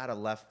so out of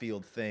left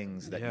field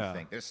things that you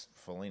think this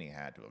Fellini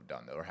had to have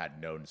done or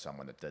had known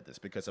someone that did this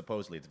because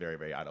supposedly it's very,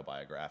 very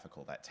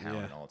autobiographical. That town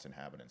and all its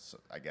inhabitants,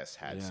 I guess,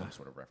 had some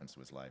sort of reference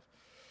to his life.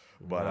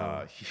 But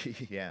I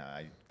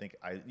think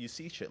you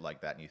see shit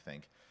like that and you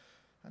think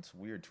that's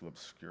weird too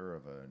obscure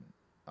of an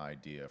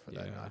idea for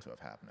that not to have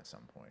happened at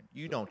some point.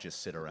 You don't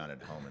just sit around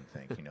at home and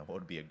think, what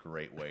would be a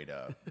great way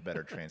to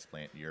better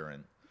transplant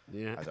urine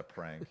as a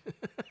prank.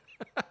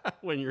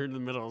 When you're in the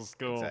middle of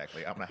school.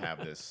 Exactly. I'm going to have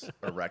this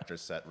erector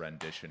set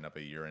rendition of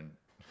a urine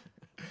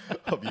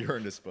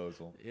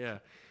disposal. Yeah.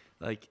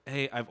 Like,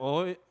 hey,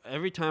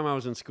 every time I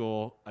was in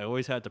school, I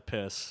always had to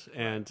piss.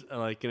 And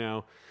I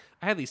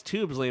had these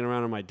tubes laying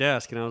around on my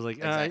desk and I was like,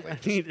 exactly. I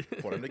need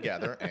put them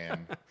together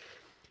and...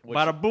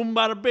 bada boom,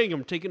 bada bing.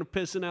 I'm taking a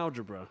piss in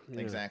algebra.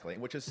 Yeah. Exactly,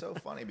 which is so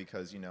funny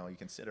because, you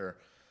consider,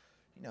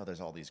 there's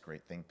all these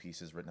great think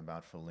pieces written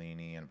about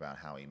Fellini and about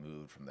how he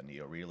moved from the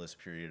neo-realist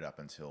period up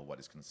until what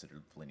is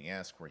considered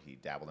Fellini-esque, where he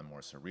dabbled in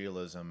more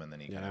surrealism and then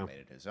he kind of made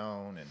it his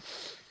own. And,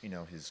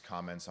 his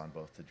comments on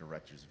both the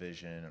director's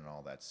vision and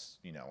all that's,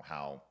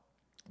 how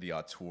the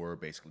auteur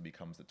basically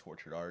becomes the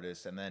tortured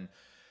artist. And then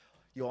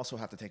you also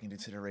have to take into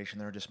consideration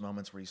there are just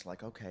moments where he's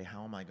like, okay,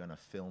 how am I going to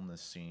film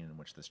this scene in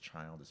which this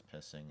child is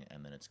pissing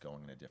and then it's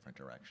going in a different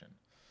direction?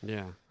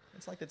 Yeah.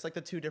 It's like the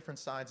two different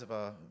sides of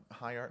a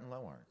high art and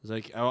low art. It's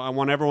like, I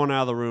want everyone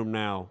out of the room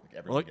now. Like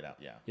everyone get out,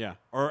 yeah. Yeah.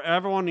 Or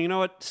everyone, you know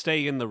what?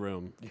 Stay in the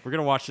room. We're going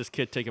to watch this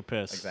kid take a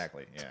piss.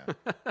 Exactly, yeah.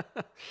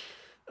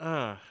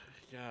 God.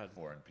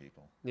 Foreign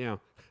people. Yeah.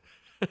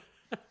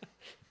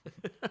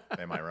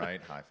 Am I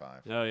right? High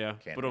five. Oh, yeah.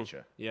 Can't reach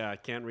you. Yeah, I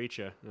can't reach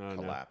you. Oh, Collap.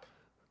 No.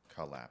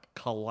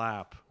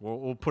 Collap.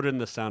 We'll put in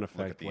the sound effect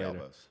Look at the later.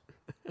 elbows.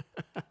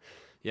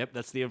 Yep,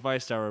 that's the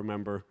advice I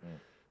remember.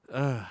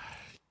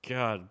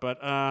 God,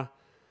 but I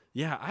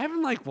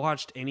haven't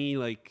watched any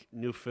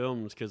new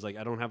films because I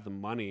don't have the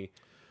money.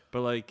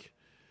 But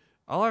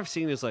all I've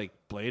seen is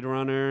Blade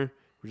Runner,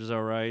 which is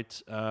all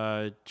right.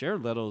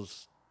 Jared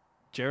Leto's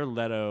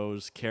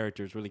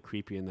character is really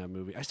creepy in that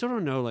movie. I still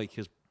don't know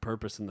his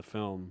purpose in the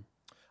film.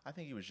 I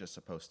think he was just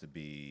supposed to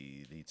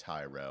be the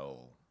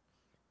Tyrell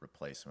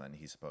replacement.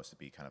 He's supposed to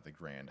be kind of the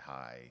grand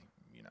high,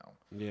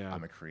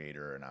 I'm a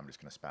creator and I'm just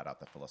going to spout out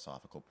the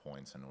philosophical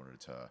points in order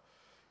to,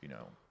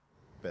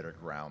 better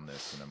ground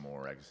this in a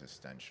more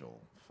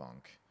existential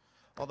funk.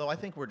 Although I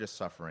think we're just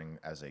suffering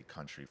as a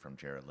country from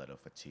Jared Leto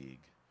fatigue.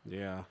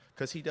 Yeah.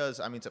 Because he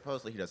does,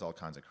 supposedly he does all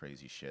kinds of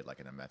crazy shit,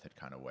 in a method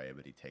kind of way,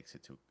 but he takes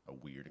it to a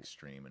weird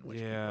extreme in which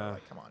people are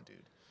like, come on, dude.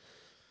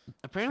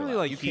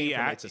 Apparently,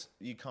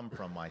 you come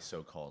from my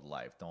so-called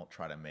life. Don't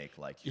try to make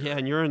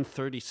and you're in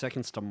 30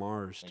 Seconds to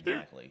Mars.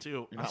 Exactly.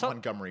 Too. You're not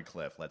Montgomery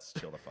Cliff. Let's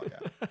chill the fuck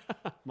out.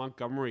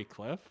 Montgomery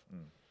Cliff? Mm.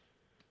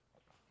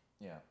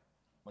 Yeah.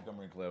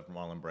 Montgomery Cliff,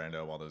 Marlon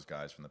Brando, all those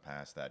guys from the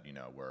past that,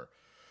 were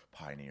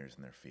pioneers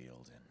in their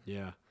field. And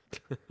yeah.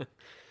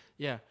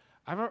 Yeah.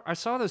 I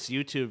saw this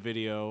YouTube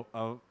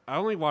video I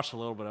only watched a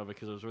little bit of it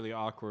because it was really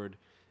awkward.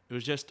 It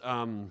was just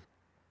 30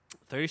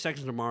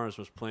 Seconds to Mars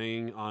was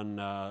playing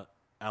on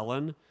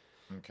Ellen.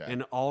 Okay.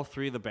 And all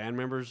three of the band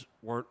members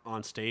weren't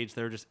on stage.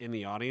 They were just in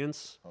the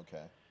audience.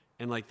 Okay.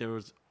 And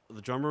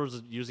the drummer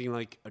was using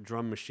a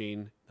drum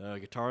machine. The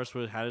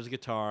guitarist had his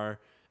guitar.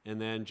 And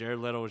then Jared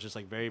Leto was just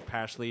very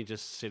passionately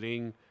just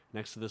sitting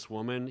next to this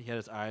woman. He had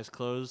his eyes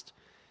closed.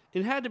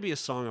 It had to be a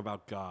song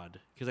about God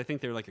because I think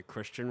they were a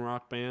Christian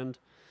rock band.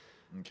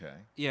 Okay.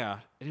 Yeah.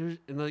 And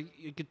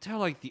you could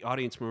tell the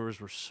audience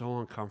members were so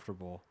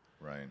uncomfortable.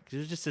 Right. Because it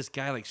was just this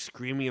guy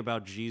screaming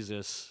about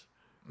Jesus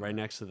right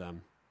next to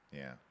them.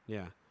 Yeah.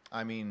 Yeah.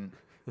 I mean,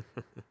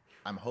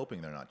 I'm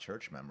hoping they're not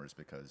church members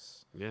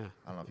because I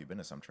don't know if you've been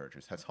to some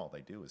churches. That's all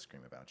they do is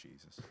scream about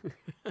Jesus.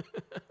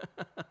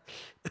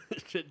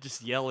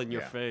 Just yell in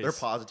your face. They're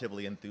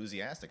positively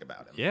enthusiastic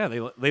about him. Yeah,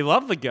 they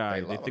love the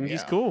guy. They think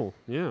he's cool.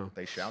 Yeah.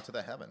 They shout to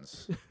the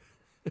heavens.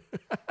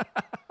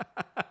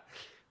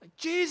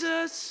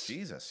 Jesus!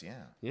 Jesus,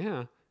 yeah.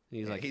 Yeah.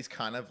 He's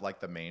kind of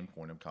like the main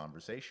point of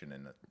conversation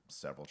in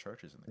several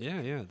churches.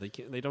 Yeah.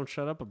 They don't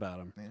shut up about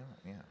him.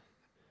 Yeah. I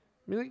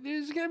mean, like,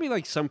 there's got to be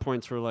like some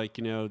points where like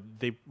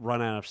they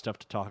run out of stuff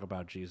to talk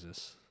about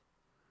Jesus.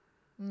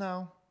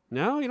 No,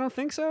 you don't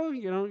think so?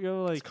 You don't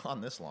go like it's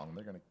gone this long.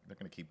 They're gonna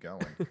keep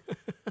going.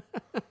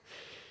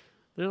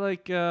 They're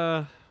like,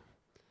 I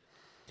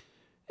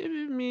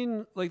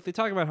mean, like they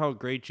talk about how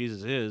great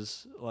Jesus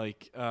is,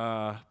 like,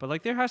 but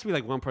like there has to be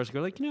like one person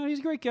go like, he's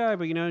a great guy,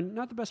 but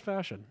not the best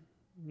fashion.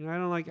 I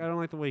don't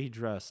like the way he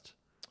dressed.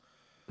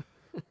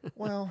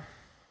 Well,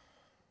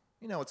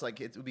 it's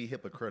like it would be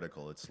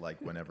hypocritical. It's like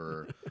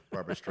whenever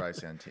Barbra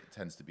Streisand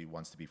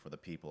wants to be for the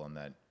people, and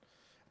that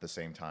at the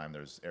same time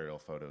there's aerial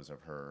photos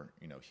of her,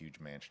 huge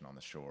mansion on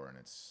the shore, and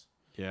it's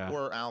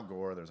Or Al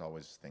Gore. There's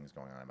always things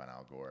going on about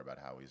Al Gore about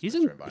how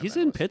he's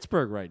in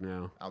Pittsburgh right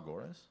now. Al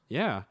Gore is?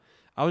 Yeah,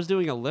 I was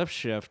doing a lift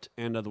shift,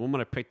 and the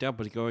woman I picked up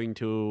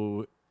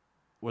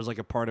was like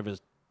a part of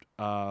his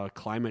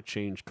climate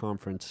change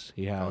conference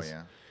he has. Oh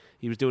yeah.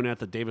 He was doing it at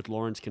the David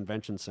Lawrence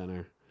Convention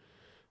Center.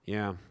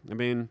 Yeah, I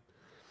mean,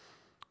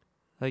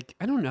 like,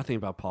 I know nothing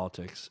about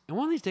politics, and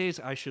one of these days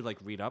I should like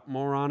read up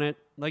more on it.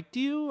 Like,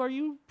 are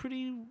you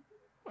pretty?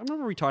 I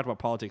remember we talked about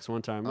politics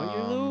one time. Like,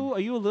 are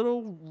you a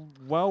little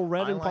well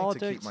read in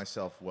politics? I like to keep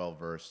myself well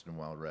versed and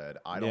well read.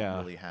 I don't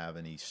really have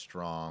any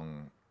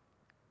strong.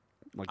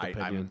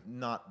 I'm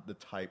not the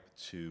type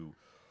to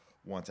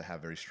want to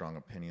have very strong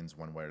opinions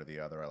one way or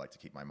the other. I like to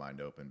keep my mind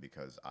open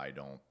because I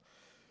don't.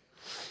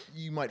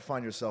 You might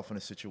find yourself in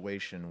a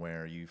situation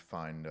where you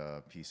find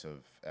a piece of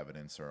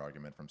evidence or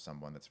argument from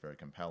someone that's very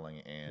compelling,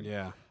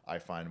 and I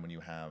find when you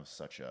have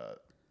such a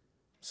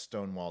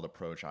stonewalled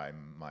approach,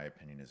 my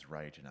opinion is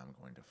right, and I'm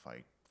going to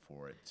fight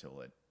for it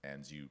till it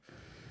ends. You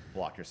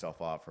block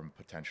yourself off from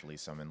potentially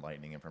some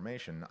enlightening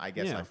information. I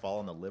guess I fall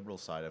on the liberal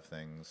side of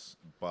things,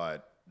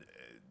 but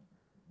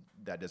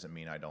that doesn't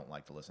mean I don't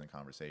like to listen to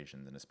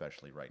conversations, and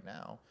especially right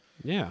now.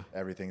 Yeah.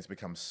 Everything's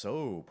become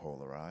so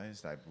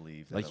polarized, I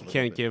believe. That like you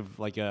can't give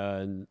like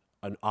an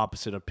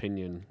opposite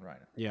opinion. Right.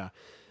 Yeah.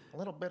 A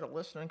little bit of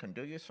listening can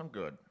do you some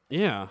good.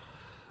 Yeah.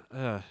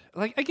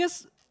 Like, I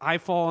guess I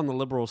fall on the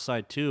liberal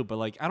side too, but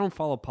like I don't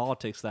follow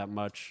politics that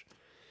much.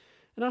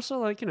 And also,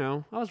 like,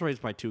 I was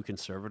raised by two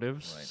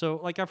conservatives. Right. So,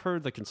 like, I've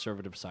heard the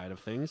conservative side of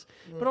things.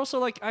 Yeah. But also,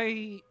 like,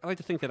 I like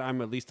to think that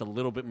I'm at least a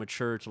little bit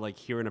mature to, like,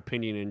 hear an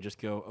opinion and just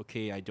go,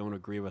 okay, I don't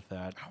agree with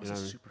that. I was a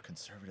super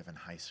conservative in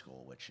high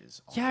school, which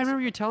is awesome. Yeah, I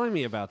remember you telling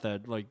me about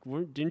that. Like,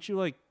 didn't you,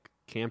 like,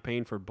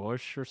 campaign for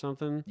Bush or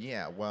something?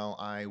 Yeah, well,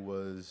 I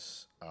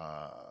was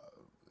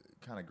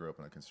kind of grew up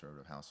in a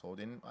conservative household.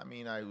 And, I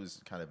mean, I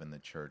was kind of in the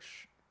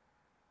church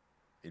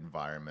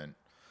environment.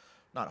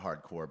 Not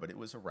hardcore, but it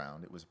was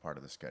around. It was a part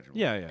of the schedule.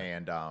 Yeah.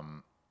 And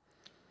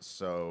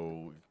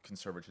so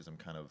conservatism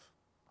kind of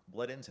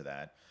bled into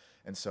that.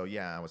 And so,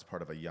 I was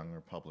part of a Young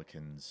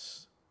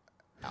Republicans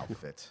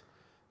outfit.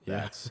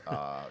 That's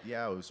it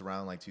was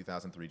around like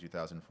 2003,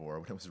 2004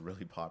 when it was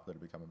really popular to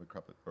become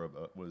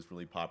was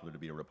really popular to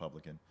be a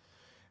Republican.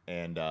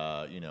 And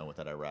with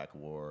that Iraq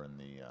War and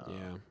the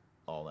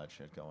all that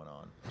shit going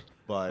on.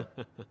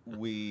 But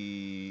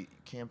we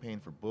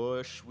campaigned for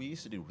Bush. We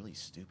used to do really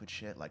stupid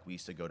shit. Like, we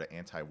used to go to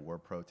anti-war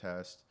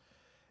protests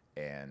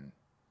and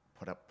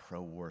put up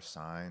pro-war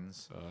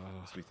signs. So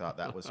we thought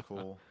that was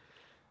cool.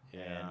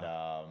 And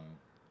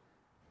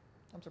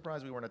I'm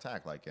surprised we weren't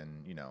attacked like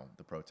in,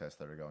 the protests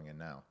that are going in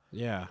now.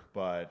 Yeah.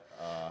 But,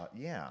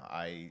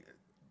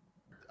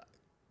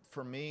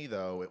 for me,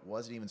 though, it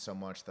wasn't even so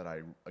much that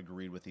I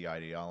agreed with the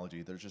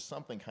ideology. There's just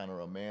something kind of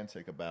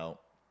romantic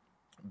about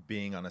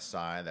being on a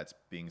side that's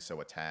being so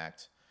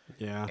attacked.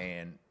 Yeah.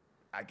 And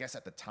I guess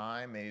at the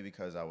time, maybe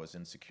because I was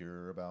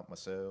insecure about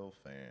myself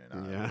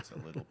and I was a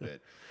little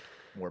bit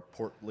more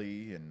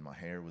portly and my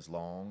hair was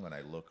long and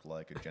I looked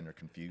like a gender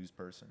confused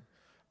person.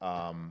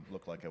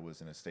 Looked like I was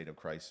in a state of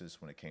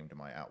crisis when it came to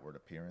my outward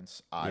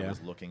appearance. I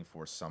was looking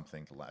for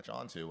something to latch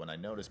onto, and I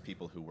noticed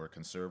people who were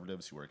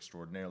conservatives, who were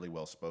extraordinarily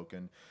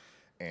well-spoken,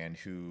 and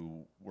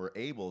who were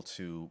able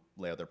to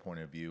lay out their point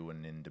of view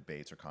and in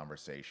debates or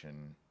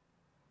conversation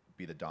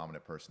be the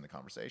dominant person in the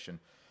conversation.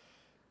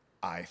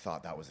 I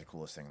thought that was the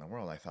coolest thing in the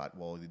world. I thought,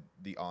 well,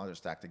 the odds are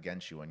stacked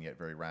against you, and yet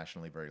very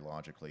rationally, very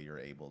logically, you're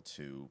able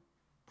to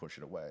push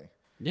it away.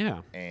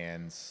 Yeah.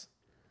 And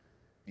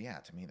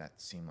to me,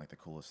 that seemed like the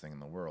coolest thing in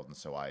the world. And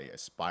so I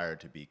aspired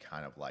to be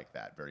kind of like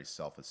that, very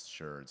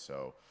self-assured.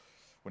 So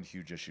when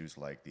huge issues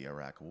like the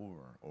Iraq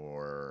War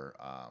or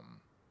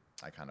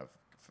I kind of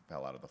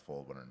fell out of the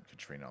fold when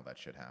Katrina and all that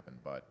shit happened.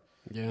 But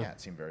it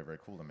seemed very, very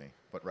cool to me.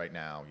 But right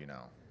now,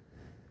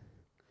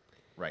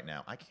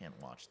 I can't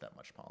watch that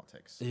much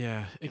politics.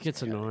 Yeah, it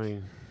gets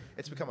annoying.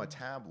 It's become a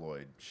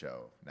tabloid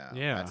show now.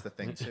 Yeah. That's the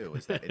thing, too,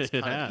 is that it's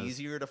kind of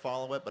easier to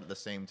follow it, but at the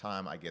same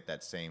time, I get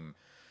that same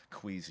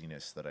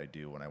queasiness that I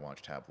do when I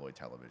watch tabloid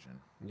television.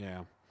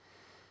 Yeah.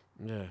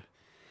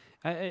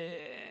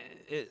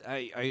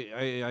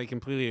 I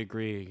completely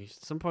agree.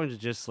 Sometimes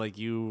it's just like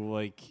you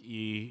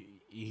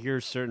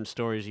hear certain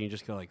stories and you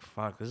just go like,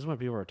 fuck, this is what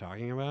people are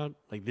talking about?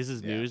 Like, this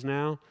is news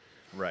now?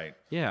 Right.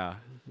 Yeah.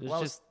 Well, I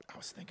was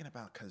thinking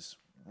about, because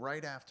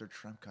right after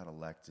Trump got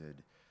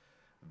elected,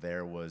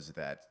 there was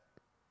that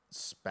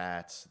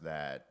spats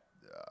that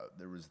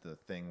there was the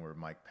thing where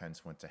Mike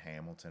Pence went to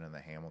Hamilton and the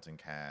Hamilton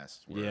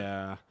cast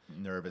were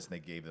nervous, and they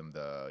gave them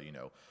the,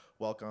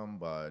 welcome,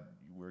 but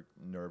we're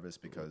nervous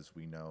because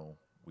we know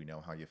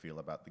how you feel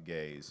about the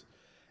gays.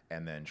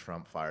 And then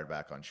Trump fired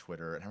back on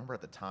Twitter. And I remember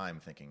at the time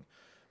thinking,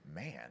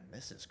 man,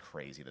 this is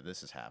crazy that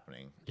this is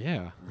happening.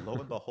 Yeah. Lo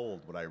and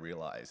behold, what I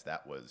realized,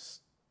 that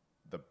was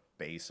the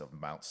base of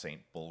Mount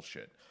Saint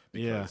bullshit,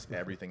 because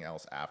everything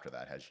else after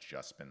that has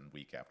just been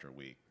week after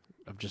week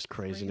of just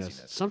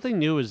craziness. Something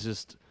new is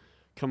just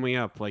coming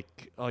up,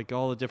 like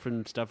all the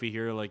different stuff you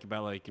hear, like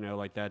about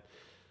like that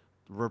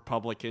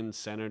Republican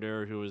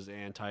senator who was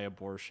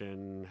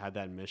anti-abortion, had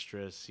that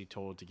mistress he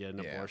told to get an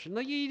abortion.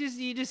 Like you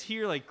just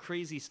hear like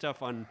crazy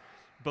stuff on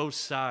both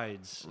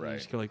sides. Right. You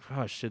just go like,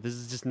 oh shit, this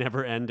is just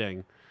never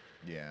ending.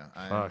 Yeah.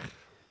 Fuck.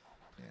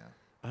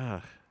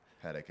 Yeah.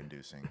 Headache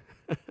inducing.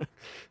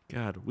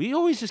 God, we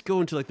always just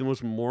go into like the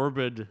most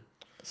morbid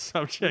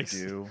subjects.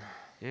 We do.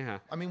 Yeah.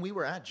 I mean, we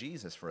were at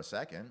Jesus for a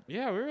second.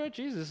 Yeah, we were at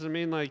Jesus. I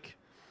mean, like,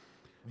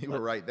 we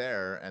were right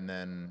there, and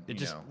then it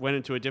just went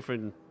into a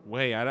different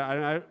way.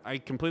 I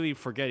completely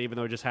forget, even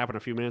though it just happened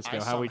a few minutes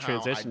ago, how we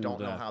transitioned. I don't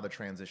know how the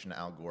transition to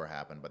Al Gore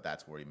happened, but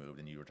that's where he moved,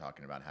 and you were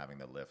talking about having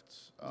the lift.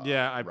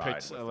 I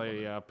picked a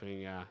lady up,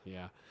 and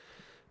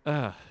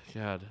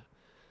God.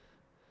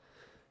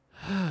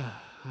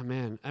 Oh,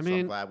 man. I mean,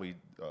 I'm glad we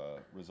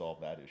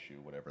resolved that issue,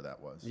 whatever that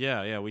was.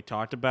 Yeah. We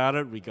talked about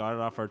it. We got it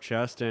off our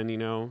chest, and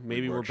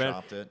maybe we're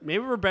better.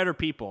 Maybe we're better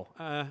people.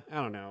 I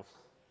don't know.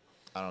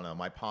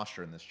 My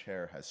posture in this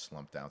chair has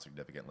slumped down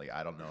significantly.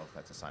 I don't know if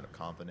that's a sign of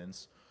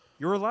confidence.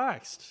 You're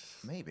relaxed.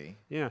 Maybe.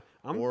 Yeah.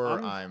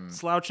 I'm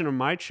slouching in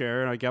my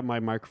chair, and I got my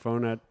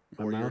microphone at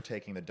my mouth. Or you're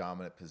taking the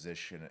dominant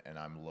position, and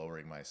I'm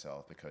lowering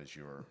myself because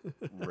you're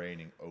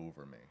reigning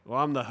over me. Well,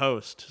 I'm the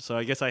host, so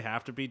I guess I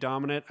have to be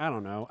dominant. I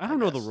don't know. I don't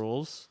know the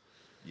rules.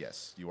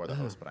 Yes, you are the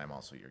host, but I'm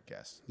also your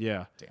guest.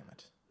 Yeah. Damn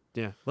it.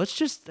 Yeah. Let's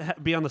just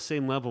be on the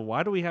same level.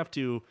 Why do we have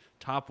to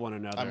top one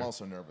another? I'm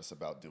also nervous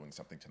about doing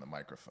something to the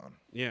microphone.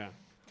 Yeah.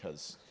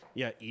 Because...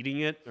 yeah, eating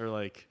it or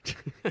like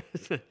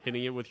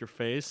hitting it with your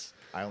face.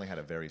 I only had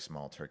a very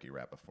small turkey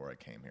wrap before I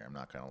came here. I'm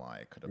not going to lie.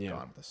 I could have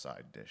gone with a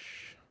side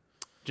dish.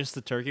 Just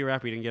the turkey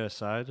wrap? You didn't get a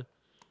side?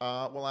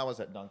 Well, I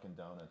was at Dunkin'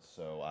 Donuts,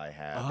 so I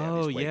had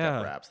these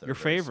wake-up wraps that your are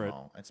very favorite.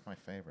 Small. It's my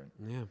favorite.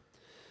 Yeah.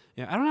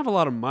 Yeah, I don't have a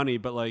lot of money,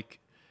 but like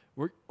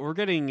we're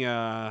getting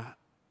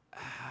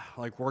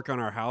like work on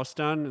our house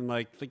done, and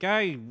like the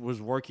guy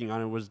was working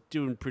on it was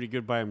doing pretty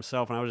good by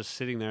himself, and I was just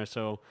sitting there,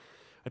 so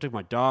I took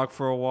my dog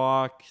for a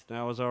walk.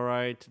 That was all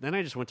right. Then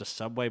I just went to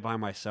Subway by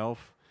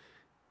myself.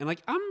 And,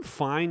 like, I'm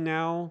fine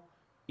now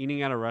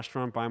eating at a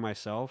restaurant by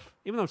myself.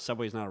 Even though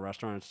Subway's not a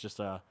restaurant, it's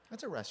just a...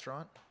 That's a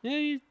restaurant.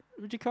 Yeah,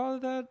 would you call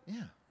it that?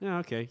 Yeah. Yeah,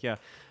 okay, yeah.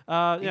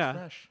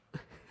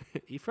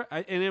 Eat fresh.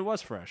 And it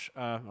was fresh,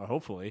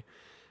 hopefully.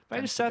 But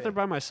I just sat there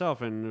by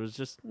myself, and it was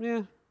just,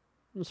 it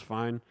was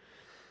fine.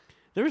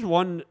 There was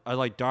one,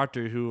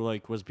 doctor who,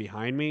 was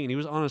behind me, and he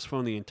was on his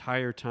phone the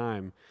entire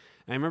time.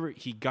 And I remember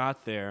he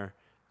got there...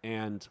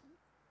 and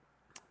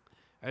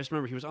I just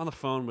remember he was on the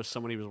phone with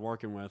someone he was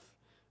working with.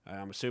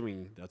 I'm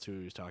assuming that's who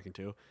he was talking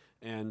to.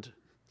 And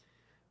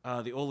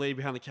the old lady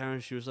behind the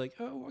counter, she was like,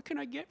 "Oh, what can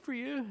I get for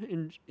you?"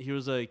 And he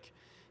was like,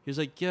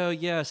 "Yo,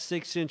 yeah,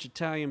 6-inch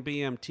Italian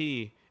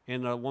BMT."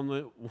 And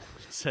one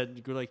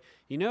said,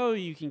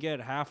 "You can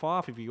get half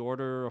off if you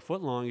order a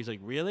foot long." He's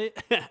like, "Really?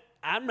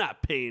 I'm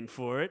not paying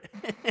for it."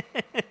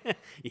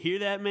 You hear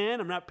that,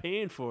 man? I'm not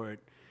paying for it.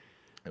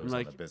 It was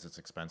on the business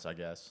expense, I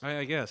guess.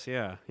 I guess,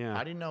 yeah.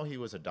 I didn't know he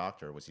was a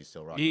doctor. Was he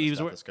still rocking the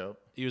stethoscope?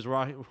 He was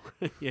rocking.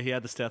 Yeah, he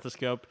had the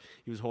stethoscope.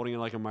 He was holding it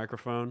like a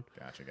microphone.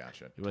 Gotcha.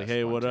 He was like,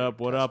 "Hey, what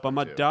up? I'm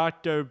a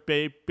doctor,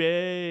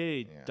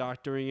 baby." Yeah.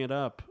 Doctoring it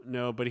up.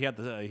 No, but he had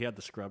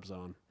the scrubs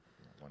on.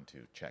 1,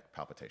 2, check.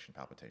 Palpitation.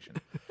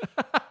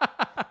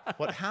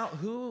 What? How?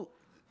 Who?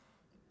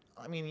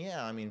 I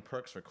mean,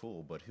 perks are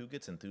cool, but who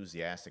gets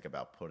enthusiastic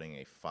about putting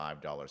a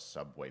 $5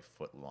 Subway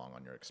foot long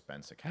on your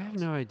expense account? I have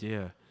no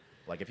idea.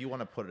 Like, if you want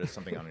to put it as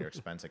something on your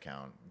expense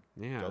account,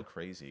 go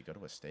crazy. Go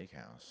to a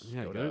steakhouse.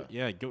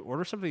 Go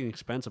order something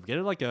expensive. Get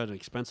it like an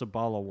expensive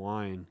bottle of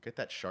wine. Get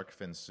that shark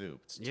fin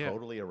soup. It's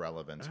totally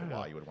irrelevant to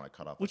why you would want to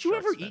cut off. Would you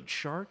ever eat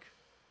shark?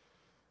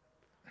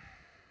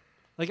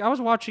 Like, I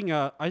was watching.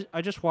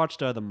 I just watched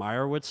the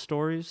Meyerowitz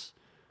stories.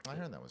 I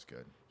heard that was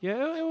good.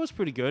 Yeah, it was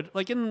pretty good.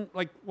 Like in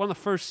one of the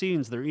first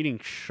scenes, they're eating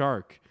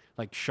shark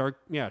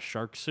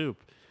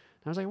soup.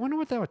 I was like, I wonder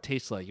what that would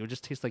taste like. It would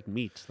just taste like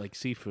meat, like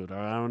seafood. Or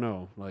I don't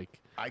know.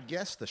 I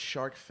guess the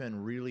shark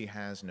fin really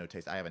has no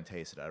taste. I haven't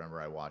tasted it. I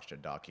remember I watched a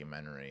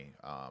documentary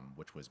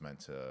which was meant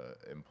to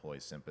employ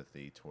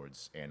sympathy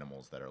towards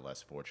animals that are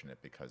less fortunate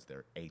because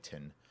they're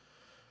eaten.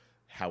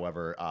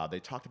 However, they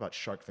talked about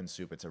shark fin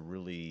soup. It's a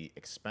really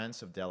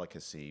expensive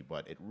delicacy,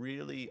 but it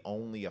really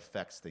only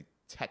affects the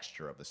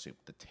texture of the soup.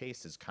 The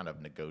taste is kind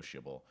of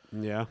negotiable.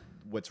 Yeah.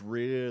 What's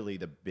really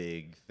the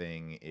big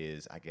thing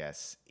is, I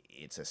guess,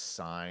 it's a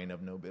sign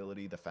of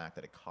nobility, the fact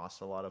that it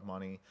costs a lot of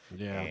money.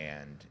 Yeah.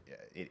 And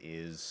it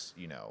is,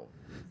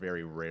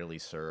 very rarely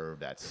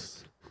served.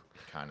 That's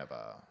kind of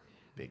a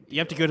big deal. You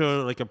have to go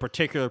to like a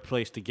particular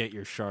place to get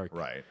your shark.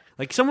 Right.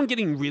 Like someone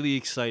getting really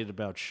excited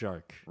about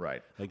shark.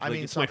 Right. Like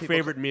it's my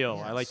favorite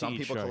meal. I like to eat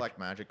shark. Some people collect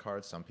magic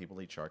cards. Some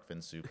people eat shark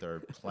fin soup. There are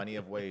plenty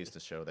of ways to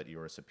show that you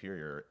are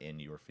superior in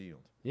your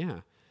field.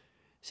 Yeah.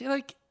 See,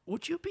 like,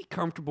 would you be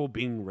comfortable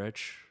being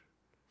rich?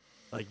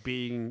 Like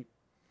being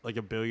like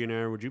a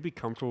billionaire? Would you be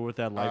comfortable with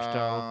that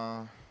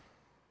lifestyle?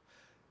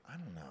 I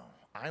don't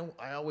know.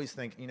 I always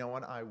think, you know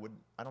what, I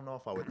don't know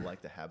if I would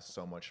like to have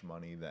so much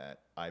money that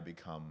I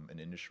become an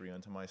industry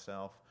unto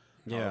myself.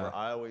 Yeah. However,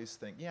 I always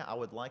think, I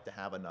would like to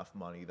have enough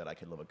money that I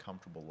could live a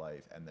comfortable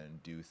life and then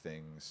do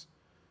things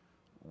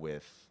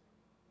with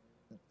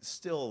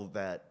still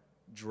that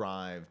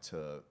drive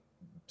to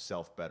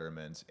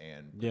self-betterment,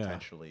 and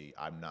potentially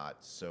I'm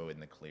not so in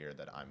the clear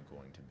that I'm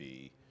going to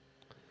be,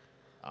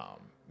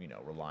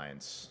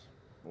 reliance,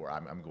 or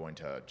I'm going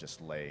to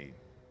just lay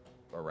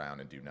around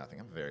and do nothing.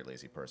 I'm a very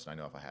lazy person. I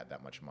know if I had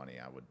that much money,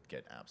 I would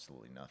get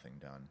absolutely nothing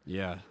done.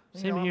 Yeah,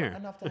 same here.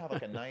 Enough to have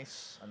like a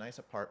nice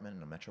apartment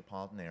in a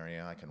metropolitan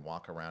area. I can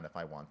walk around if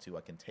I want to.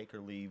 I can take or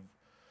leave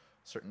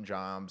certain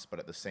jobs, but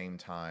at the same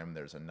time,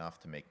 there's enough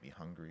to make me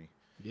hungry.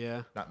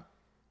 Yeah. Not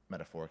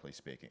metaphorically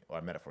speaking.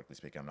 Or metaphorically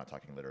speaking, I'm not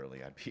talking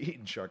literally. I'd be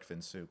eating shark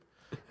fin soup.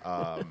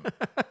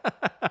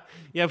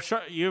 You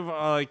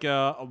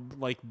have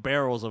like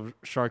barrels of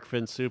shark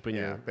fin soup in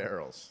your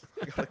barrels.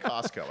 I go to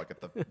Costco. I get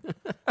the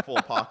full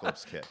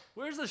apocalypse kit.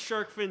 Where's the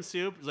shark fin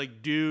soup? It's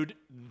like, dude,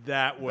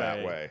 that way.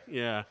 That way.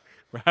 Yeah,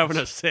 we're having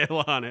a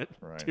sale on it.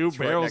 Right. 2 it's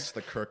barrels. Right next to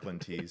the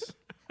Kirkland teas.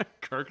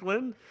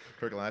 Kirkland?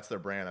 Kirkland. That's their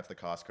brand. That's the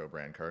Costco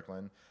brand,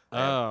 Kirkland.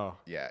 Oh.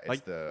 Yeah.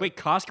 It's wait,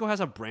 Costco has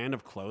a brand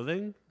of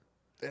clothing?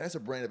 It has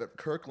a brand of it.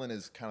 Kirkland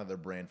is kind of their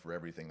brand for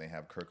everything. They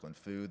have Kirkland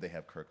food. They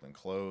have Kirkland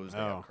clothes. They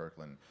have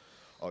Kirkland,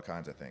 all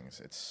kinds of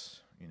things. It's,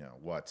 I'm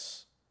trying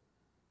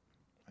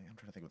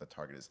to think what the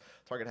Target is.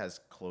 Target has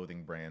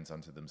clothing brands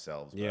unto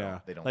themselves.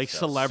 But they don't like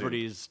sell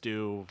celebrities soup.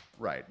 do.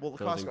 Right. Well, Costco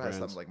brands. has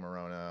something like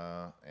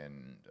Morona,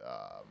 and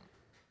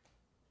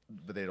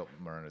but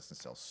Morona doesn't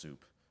sell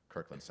soup.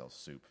 Kirkland sells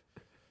soup.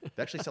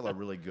 They actually sell a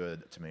really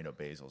good tomato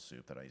basil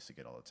soup that I used to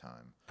get all the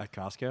time. At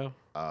Costco?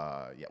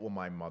 Yeah. Well,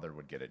 my mother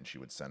would get it, and she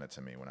would send it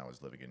to me when I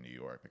was living in New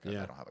York because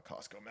I don't have a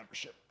Costco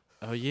membership.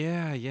 Oh,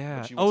 yeah.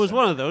 It was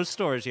one of those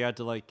stores you had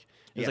to like,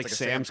 it was like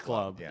Sam's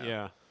Club.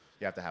 Yeah.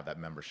 You have to have that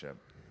membership.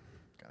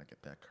 Gotta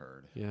get that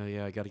curd.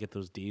 Yeah. I gotta get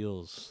those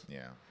deals.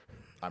 Yeah.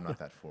 I'm not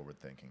that forward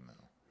thinking,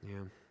 though.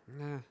 Yeah.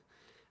 Nah.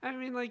 I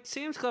mean, like,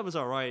 Sam's Club is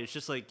all right. It's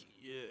just like,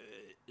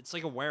 it's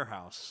like a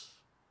warehouse.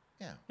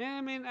 Yeah. Yeah,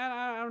 I mean,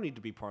 I don't need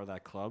to be part of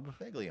that club.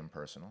 Vaguely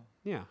impersonal.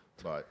 Yeah.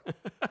 But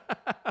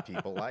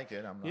people like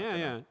it. I'm not.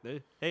 Yeah.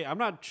 Hey, I'm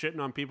not shitting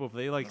on people if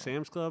they like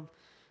Sam's Club.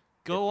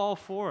 Go all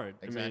for it.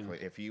 Exactly.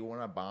 If you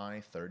want to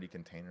buy 30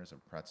 containers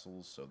of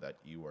pretzels so that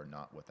you are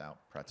not without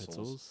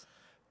pretzels,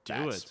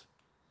 do it.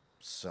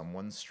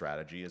 Someone's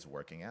strategy is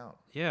working out.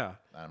 Yeah.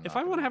 If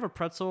I want to have a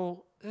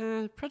pretzel,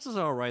 pretzels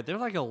are all right. They're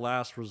like a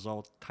last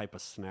result type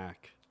of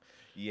snack.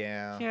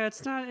 Yeah. Yeah,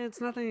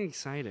 it's nothing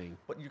exciting.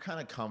 But you're kind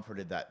of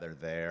comforted that they're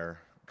there,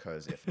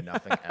 because if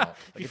nothing else,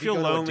 like you feel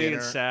lonely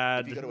and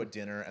sad. If you go to a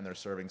dinner and they're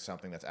serving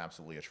something that's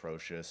absolutely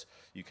atrocious,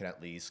 you can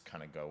at least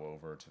kind of go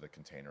over to the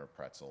container of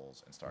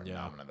pretzels and start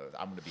nomming those.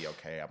 I'm going to be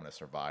okay. I'm going to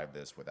survive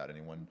this without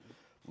anyone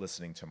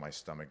listening to my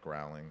stomach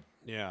growling.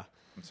 Yeah.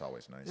 It's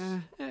always nice.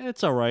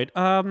 It's all right.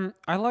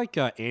 I like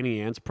Annie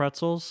Ann's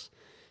pretzels.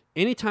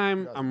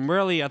 Anytime, I'm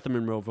rarely at the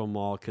Monroeville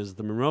Mall because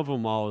the Monroeville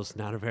Mall is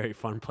not a very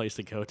fun place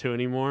to go to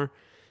anymore.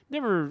 I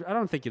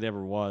don't think it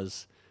ever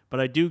was. But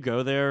I do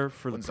go there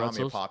for the pretzels. When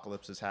zombie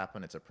apocalypses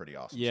happen, it's a pretty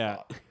awesome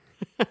spot.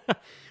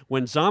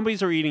 When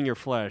zombies are eating your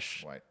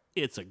flesh,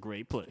 it's a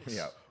great place.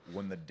 Yeah.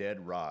 When the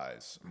dead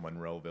rise,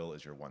 Monroeville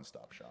is your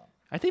one-stop shop.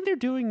 I think they're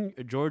doing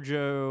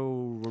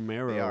Giorgio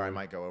Romero. They are. I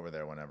might go over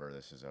there whenever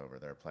this is over.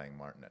 They're playing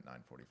Martin at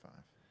 9:45.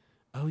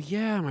 Oh,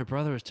 yeah. My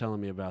brother was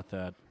telling me about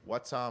that.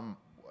 What's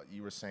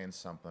you were saying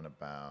something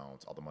about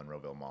the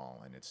Monroeville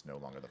Mall, and it's no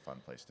longer the fun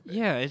place to be.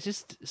 Yeah, it's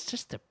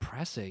just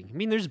depressing. I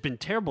mean, there's been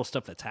terrible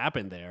stuff that's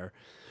happened there,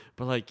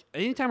 but like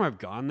anytime I've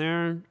gone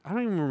there, I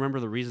don't even remember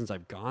the reasons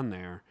I've gone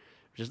there.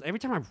 Just every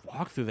time I've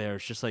walked through there,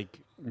 it's just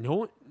like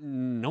no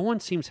one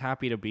seems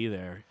happy to be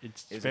there.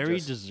 It's very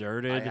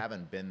deserted. I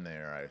haven't been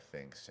there, I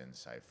think,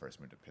 since I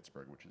first moved to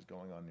Pittsburgh, which is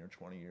going on near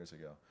 20 years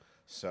ago.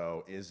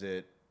 So is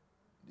it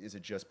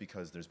just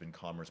because there's been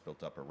commerce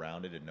built up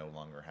around it, it no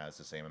longer has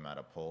the same amount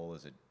of pull?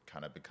 Has it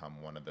kind of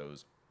become one of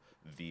those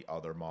the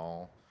other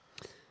mall?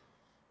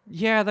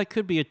 Yeah, that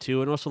could be it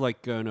too. And also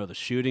like the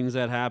shootings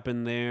that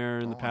happened there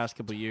in the past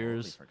couple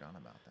years. I forgot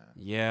about that.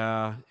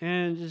 Yeah,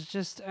 and it's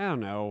just I don't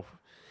know.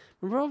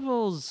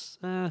 Monroeville's,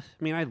 I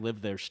mean, I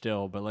live there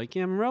still, but like,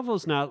 yeah,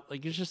 Monroeville's not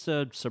like it's just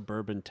a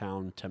suburban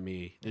town to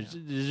me.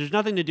 There's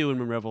nothing to do in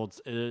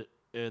Monroeville.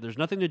 There's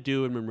nothing to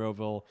do in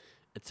Monroeville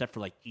except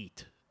for like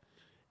eat.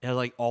 It has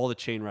like all the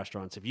chain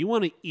restaurants. If you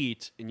want to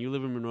eat and you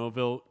live in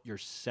Monroeville, you're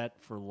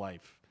set for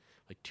life.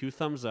 Like 2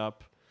 thumbs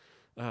up.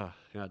 Oh,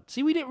 God.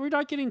 See, we're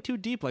not getting too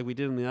deep like we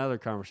did in the other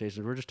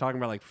conversations. We're just talking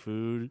about like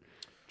food,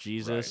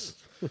 Jesus.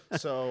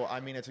 Right. So, I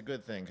mean, it's a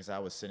good thing because I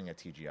was sitting at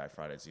TGI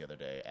Fridays the other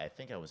day. I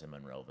think I was in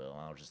Monroeville,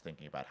 and I was just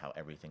thinking about how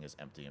everything is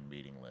empty and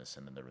meaningless,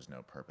 and then there was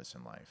no purpose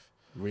in life.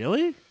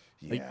 Really?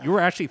 Yeah. Like, you were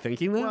actually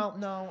thinking that? Well,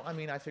 no. I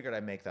mean, I figured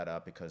I'd make that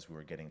up because we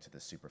were getting to the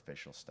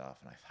superficial stuff,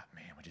 and I thought,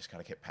 man, we just got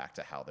to get back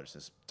to how there's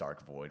this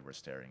dark void we're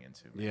staring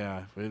into. Man.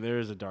 Yeah, there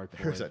is a dark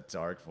void. There's a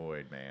dark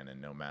void, man,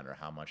 and no matter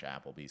how much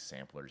Applebee's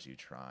samplers you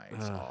try,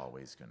 it's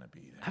always going to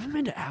be there. I haven't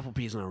been to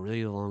Applebee's in a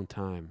really long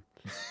time.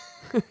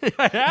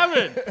 I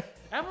haven't.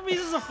 Applebee's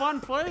is a fun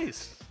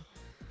place.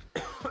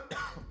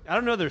 I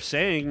don't know they're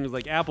saying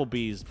like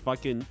Applebee's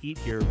fucking eat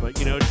here, but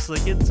you know, just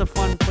like it's a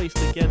fun place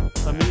to get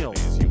a meal.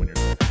 You when you're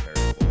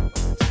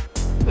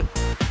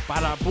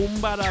Bada boom,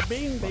 bada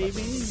bing,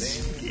 baby.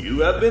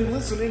 You have been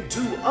listening to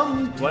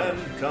Unplanned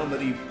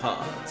Comedy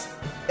Pods,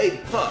 a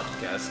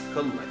podcast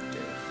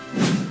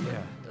collective.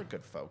 Yeah, they're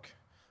good folk.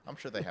 I'm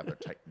sure they have their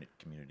tight-knit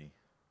community.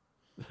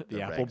 The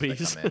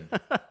Applebee's.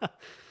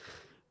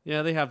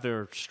 Yeah, they have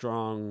their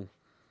strong...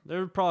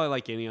 They're probably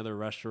like any other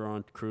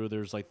restaurant crew.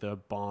 There's like the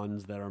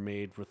bonds that are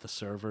made with the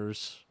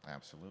servers.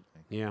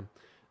 Absolutely. Yeah.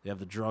 They have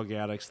the drug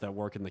addicts that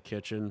work in the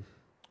kitchen.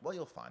 Well,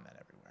 you'll find that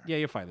everywhere. Yeah,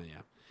 you'll find that,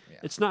 yeah.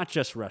 It's not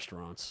just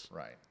restaurants.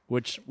 Right.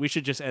 Which we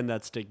should just end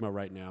that stigma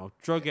right now.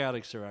 Drug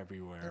addicts are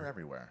everywhere. They're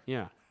everywhere.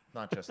 Yeah.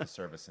 Not just the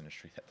service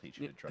industry that leads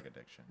you to drug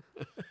addiction.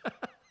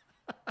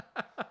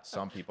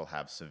 Some people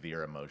have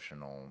severe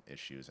emotional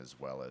issues as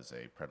well as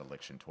a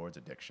predilection towards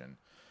addiction.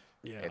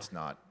 Yeah. It's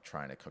not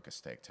trying to cook a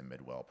steak to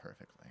mid-well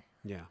perfectly.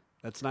 Yeah.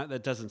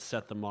 That doesn't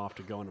set them off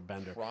to go on a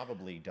bender.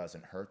 Probably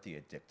doesn't hurt the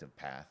addictive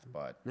path,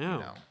 but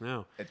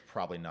no. It's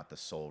probably not the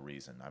sole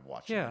reason. I've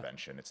watched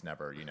Intervention. It's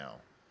never,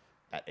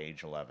 at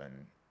age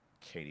 11,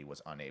 Katie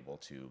was unable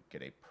to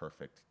get a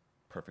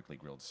perfectly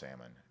grilled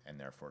salmon, and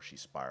therefore she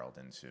spiraled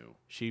into...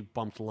 She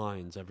bumped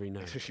lines every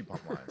night. She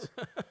bumped lines.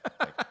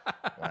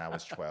 Like, when I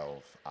was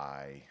 12,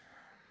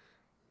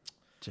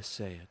 Just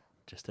say it.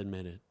 Just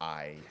admit it.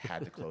 I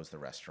had to close the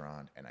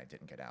restaurant, and I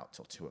didn't get out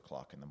till 2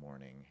 o'clock in the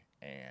morning.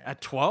 And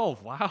at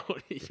 12? Wow.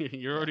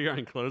 You're already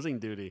on closing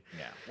duty.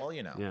 Yeah. Well,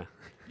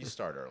 you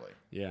start early.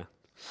 Yeah.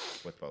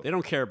 With both. They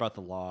don't care about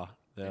the law.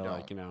 They're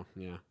like,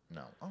 yeah.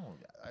 No. Oh,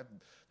 yeah.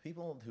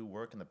 People who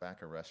work in the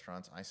back of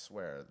restaurants, I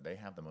swear, they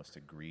have the most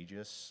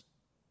egregious,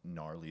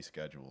 gnarly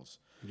schedules.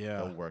 Yeah.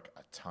 They'll work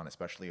a ton,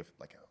 especially if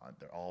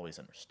they're always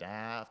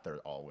understaffed. They're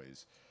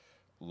always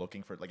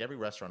looking for, every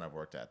restaurant I've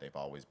worked at, they've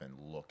always been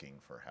looking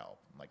for help.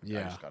 I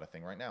just got a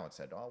thing right now. It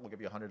said, we'll give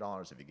you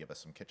 $100 if you give us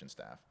some kitchen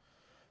staff.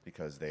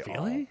 Because they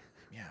really?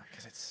 Yeah,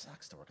 because it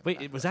sucks to work at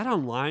Wait, was that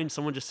online?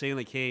 Someone just saying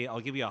hey,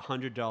 I'll give you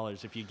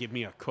 $100 if you give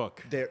me a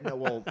cook.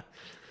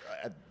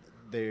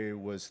 There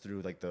was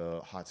through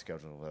the Hot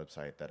Schedule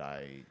website that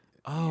I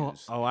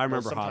used. Oh, I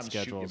remember Hot Schedules.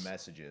 Schedules. Shoot you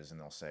messages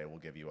and they'll say we'll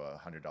give you a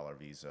 $100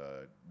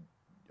 Visa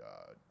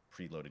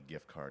preloaded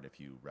gift card if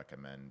you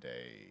recommend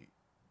a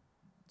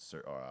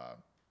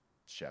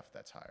chef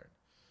that's hired.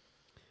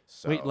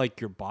 So, wait,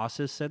 your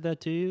bosses said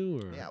that to you?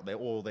 Or? Yeah,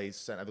 they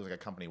sent it was like a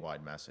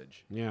company-wide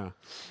message. Yeah,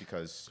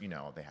 because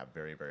they have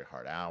very, very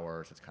hard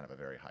hours. It's kind of a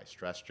very high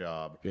stress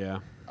job. Yeah,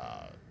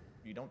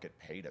 you don't get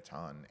paid a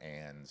ton,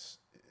 and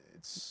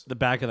it's the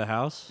back of the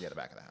house. Yeah, the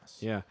back of the house.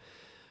 Yeah,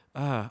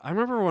 I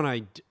remember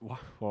when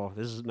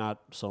this is not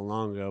so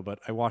long ago, but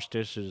I washed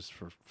dishes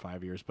for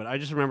 5 years. But I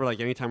just remember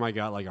anytime I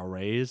got a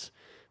raise,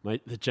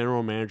 the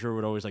general manager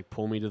would always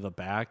pull me to the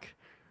back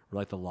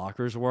where the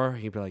lockers were.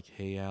 He'd be like,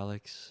 "Hey,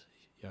 Alex.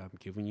 Yeah, I'm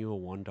giving you a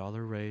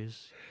 $1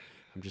 raise.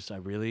 I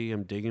really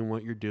am digging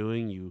what you're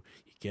doing. You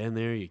get in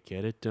there, you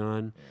get it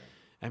done." Yeah.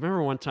 I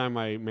remember one time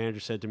my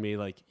manager said to me,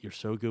 "You're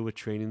so good with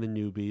training the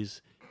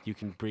newbies. You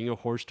can bring a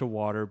horse to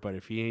water, but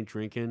if he ain't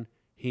drinking,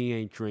 he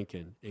ain't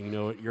drinking. And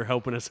you're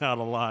helping us out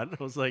a lot."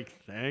 I was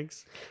like,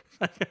 "Thanks."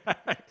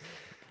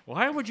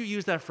 Why would you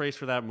use that phrase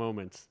for that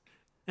moment?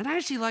 And I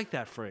actually like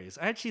that phrase.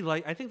 I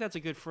think that's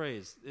a good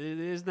phrase.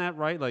 Isn't that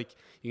right?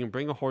 You can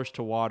bring a horse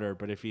to water,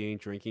 but if he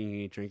ain't drinking,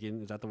 he ain't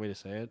drinking. Is that the way to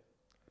say it?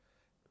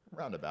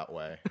 Roundabout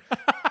way.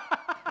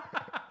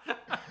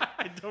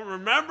 I don't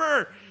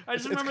remember. I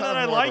just remember that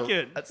I like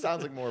it. That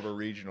sounds like more of a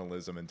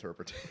regionalism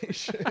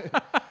interpretation.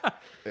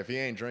 If he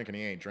ain't drinking,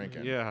 he ain't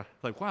drinking. Yeah.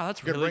 Wow,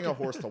 that's really good. You can bring a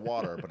horse to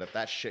water, but if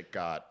that shit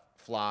got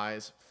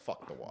flies,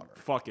 fuck the water.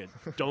 Fuck it.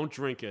 Don't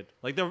drink it.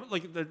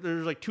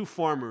 There's two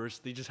farmers.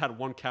 They just had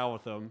one cow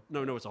with them.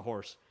 No, it's a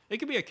horse. It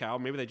could be a cow.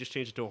 Maybe they just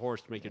changed it to a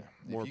horse to make it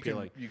more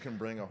appealing. You can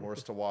bring a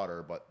horse to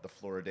water, but the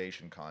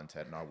fluoridation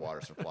content in our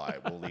water supply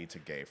will lead to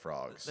gay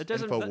frogs.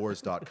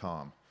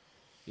 Infowars.com.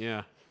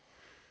 Yeah.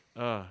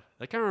 That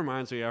kind of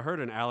reminds me. I heard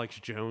an Alex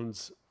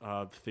Jones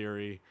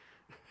theory.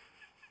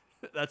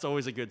 That's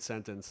always a good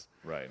sentence.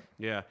 Right.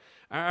 Yeah.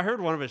 I heard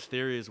one of his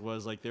theories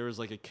was there was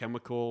a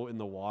chemical in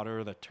the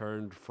water that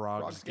turned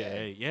frogs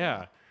gay.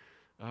 Yeah.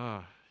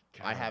 I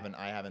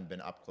haven't been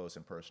up close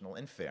and personal,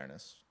 in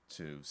fairness,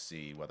 to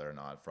see whether or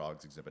not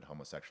frogs exhibit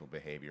homosexual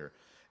behavior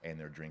and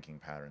their drinking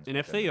patterns. And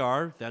if they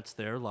are, that's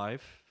their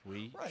life.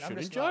 We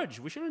shouldn't judge.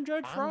 We shouldn't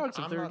judge frogs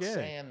if they're gay. I'm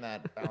not saying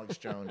that Alex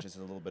Jones is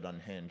a little bit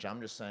unhinged.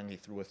 I'm just saying he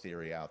threw a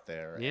theory out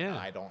there. Yeah. And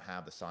I don't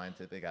have the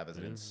scientific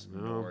evidence,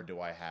 nor do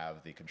I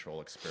have the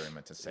control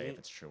experiment to say if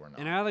it's true or not.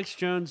 And Alex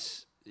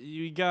Jones,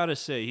 you gotta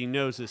say, he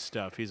knows his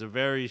stuff. He's a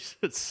very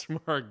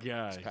smart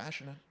guy. He's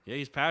passionate. Yeah,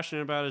 he's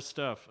passionate about his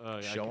stuff.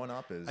 Showing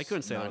up is 90%. I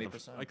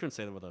couldn't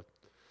say that with a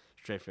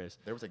straight face.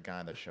 There was a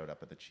guy that showed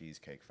up at the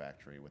Cheesecake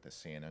Factory with a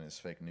CNN is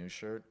fake news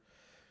shirt.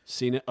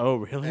 Seen it? Oh,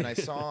 really? And I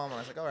saw him, and I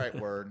was like, all right,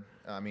 word.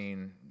 I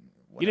mean,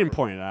 whatever. You didn't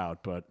point it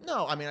out, but...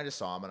 No, I mean, I just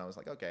saw him, and I was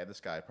like, okay,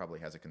 this guy probably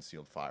has a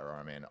concealed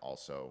firearm, and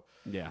also...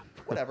 Yeah.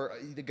 Whatever.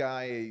 The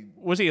guy...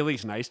 Was he at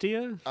least nice to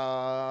you?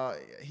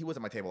 He was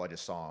at my table. I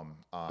just saw him.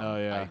 Oh,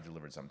 yeah. I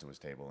delivered some to his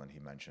table, and he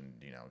mentioned,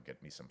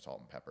 get me some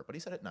salt and pepper. But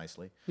he said it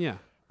nicely. Yeah.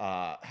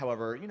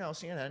 However,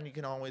 CNN, you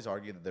can always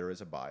argue that there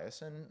is a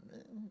bias, and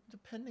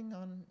depending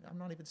on... I'm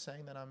not even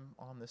saying that I'm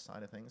on this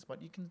side of things,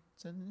 but you can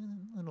say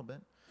a little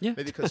bit. Yeah.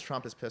 Maybe because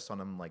Trump has pissed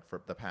on him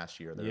for the past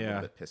year. They're a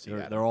little bit pissy at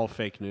him. They're all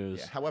fake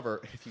news. Yeah.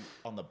 However,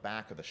 on the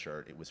back of the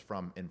shirt, it was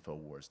from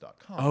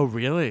Infowars.com. Oh,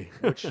 really?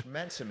 Which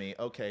meant to me,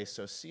 okay,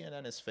 so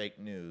CNN is fake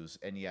news,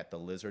 and yet the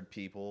lizard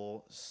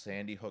people,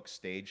 Sandy Hook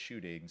stage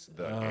shootings,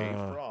 the gay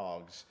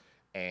frogs,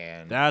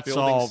 and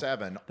Building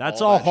 7,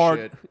 that's all hard.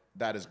 Shit,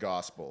 that is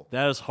gospel.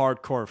 That is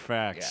hardcore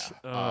facts.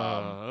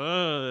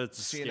 Yeah.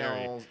 It's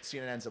scary.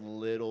 CNN's a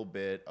little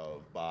bit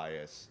of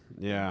bias.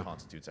 Yeah.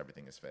 Constitutes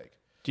everything is fake.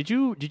 Did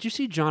you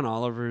see John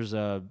Oliver's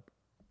episode?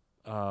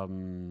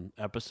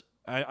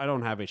 I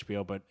don't have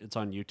HBO, but it's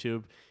on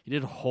YouTube. He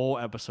did a whole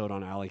episode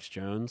on Alex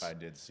Jones. I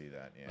did see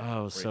that. Yeah.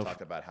 Oh, where so he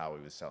talked about how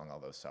he was selling all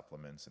those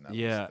supplements, and that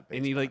yeah, was the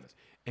and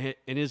he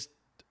and his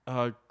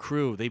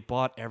crew, they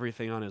bought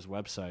everything on his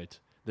website.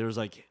 There was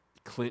like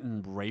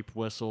Clinton rape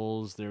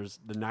whistles. There's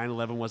the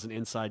 9/11 was an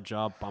inside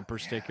job bumper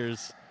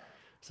stickers.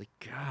 It's like,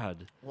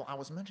 God. Well, I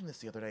was mentioning this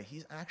the other day.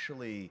 He's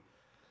actually,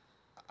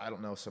 I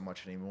don't know so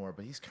much anymore,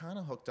 but he's kind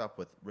of hooked up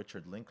with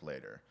Richard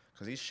Linklater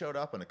because he showed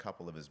up in a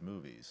couple of his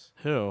movies.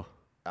 Who?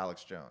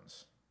 Alex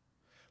Jones.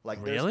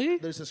 Like, really?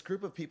 There's this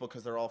group of people,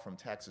 because they're all from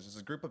Texas.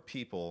 There's a group of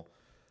people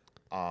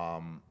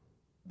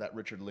that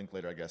Richard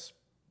Linklater, I guess,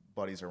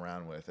 buddies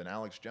around with. And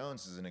Alex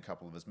Jones is in a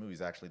couple of his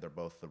movies. Actually, they're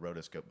both the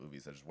Rotoscope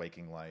movies. There's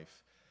Waking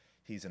Life.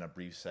 He's in a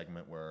brief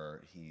segment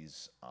where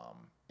he's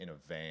in a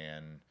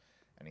van,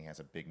 and he has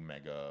a big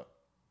mega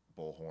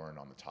bullhorn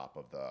on the top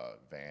of the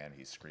van.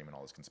 He's screaming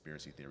all this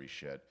conspiracy theory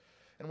shit.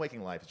 And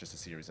Waking Life is just a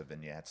series of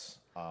vignettes.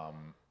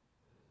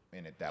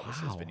 And that was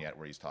his vignette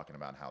where he's talking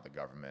about how the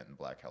government and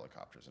black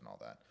helicopters and all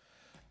that.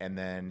 And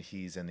then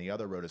he's in the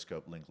other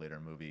Rotoscope Linklater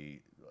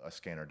movie, A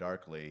Scanner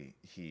Darkly.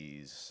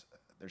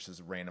 There's this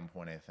random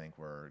point, I think,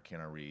 where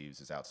Keanu Reeves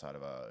is outside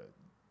of a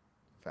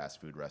fast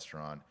food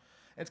restaurant.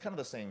 And it's kind of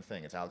the same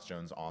thing. It's Alex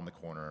Jones on the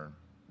corner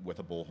with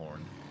a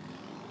bullhorn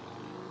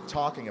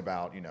talking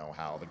about,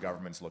 how the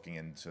government's looking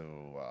into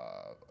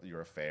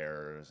your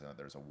affairs, and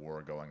there's a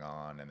war going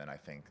on. And then I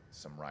think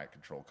some riot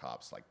control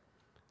cops,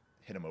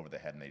 hit him over the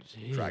head, and they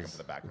drag him to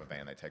the back of a van,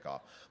 and they take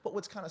off. But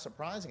what's kind of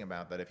surprising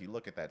about that, if you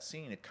look at that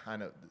scene,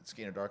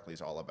 Scanner Darkly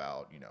is all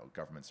about,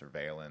 government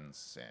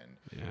surveillance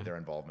and their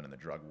involvement in the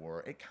drug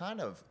war. It kind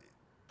of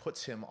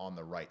puts him on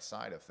the right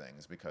side of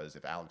things, because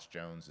if Alex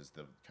Jones is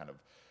the kind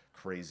of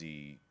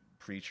crazy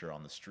preacher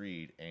on the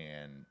street,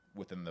 and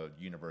within the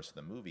universe of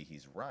the movie,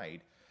 he's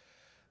right,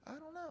 I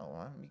don't know.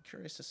 I'm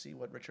curious to see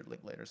what Richard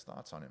Linklater's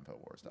thoughts on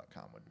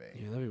Infowars.com would be.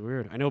 Yeah, that'd be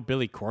weird. I know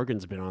Billy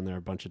Corgan's been on there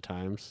a bunch of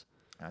times.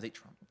 I think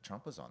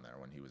Trump was on there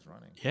when he was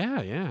running.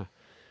 Yeah.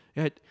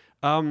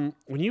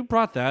 When you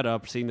brought that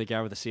up, seeing the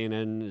guy with the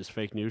CNN is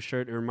fake news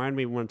shirt, it reminded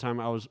me one time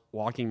I was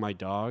walking my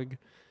dog,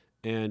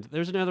 and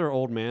there's another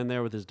old man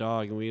there with his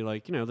dog, and we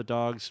the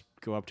dogs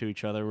go up to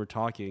each other, and we're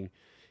talking.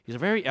 He's a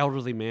very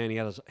elderly man. He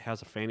has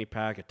a fanny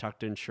pack, a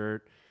tucked in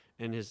shirt,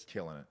 and his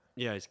killing it.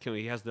 Yeah, he's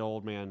killing. He has the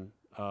old man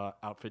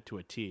outfit to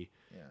a T.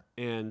 Yeah.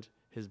 And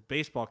his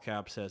baseball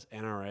cap says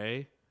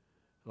NRA,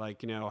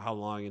 how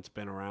long it's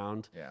been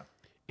around. Yeah.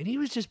 And he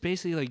was just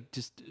basically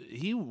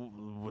he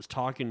was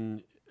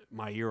talking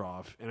my ear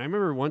off. And I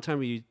remember one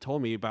time he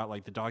told me about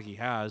the dog he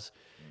has.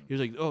 He was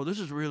like, "Oh, this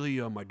is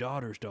really my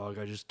daughter's dog.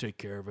 I just take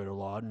care of it a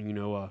lot." And I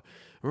remember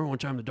one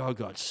time the dog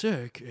got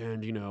sick,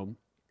 and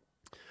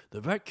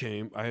the vet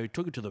came. I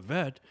took it to the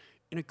vet,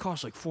 and it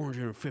cost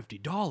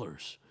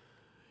 $450.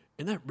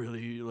 And that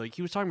really,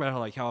 he was talking about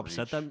how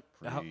upset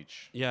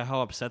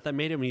how upset that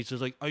made him. And he's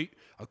just like, I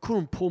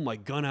couldn't pull my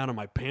gun out of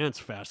my pants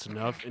fast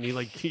enough. And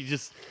he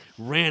just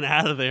ran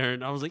out of there.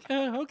 And I was like,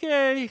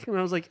 okay. And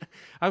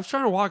I was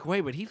trying to walk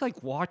away, but he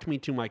walked me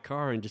to my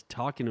car and just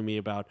talking to me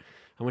about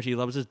how much he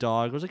loves his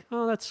dog. I was like,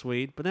 oh, that's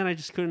sweet. But then I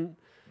just couldn't,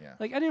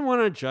 I didn't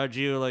want to judge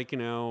you, with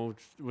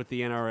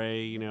the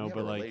NRA, we have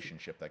but a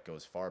relationship that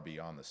goes far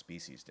beyond the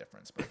species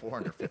difference, but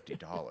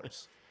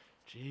 $450.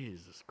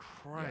 Jesus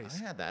Christ!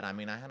 Yeah, I had that. I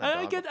mean, I had.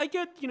 I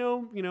get.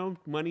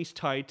 Money's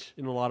tight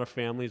in a lot of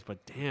families,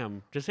 but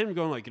damn, just him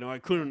going I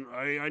couldn't.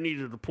 I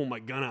needed to pull my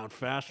gun out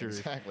faster.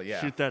 Exactly. Yeah.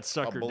 Shoot that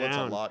sucker a bullet's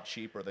down. A lot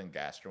cheaper than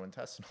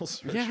gastrointestinal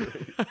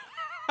surgery. Yeah.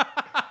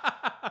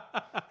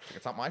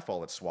 It's not my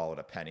fault it swallowed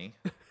a penny.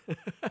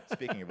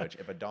 Speaking of which,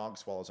 if a dog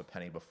swallows a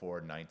penny before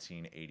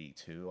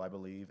 1982, I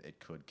believe, it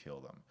could kill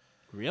them.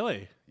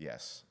 Really?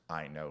 Yes,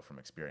 I know from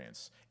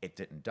experience. It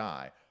didn't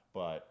die,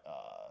 but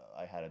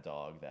I had a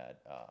dog that,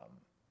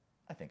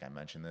 I think I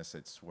mentioned this,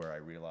 it's where I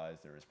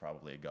realized there is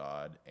probably a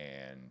God,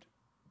 and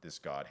this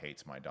God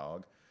hates my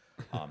dog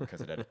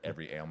because it had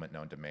every ailment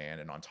known to man.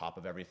 And on top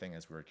of everything,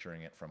 as we were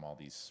curing it from all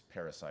these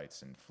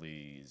parasites and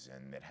fleas,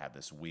 and it had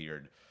this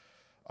weird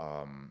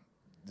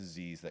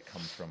disease that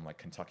comes from like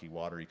Kentucky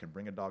water. You can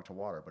bring a dog to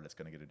water, but it's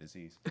going to get a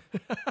disease.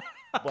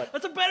 But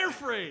that's a better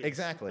phrase.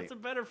 Exactly. That's a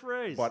better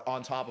phrase. But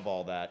on top of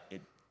all that,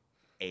 it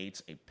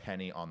ate a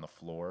penny on the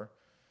floor,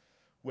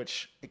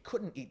 which it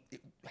couldn't eat.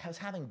 It was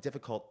having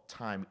difficult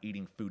time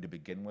eating food to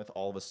begin with.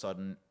 All of a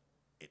sudden,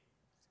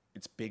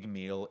 its big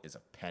meal is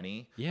a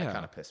penny. Yeah. That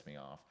kind of pissed me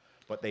off.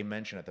 But they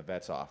mentioned at the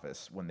vet's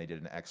office when they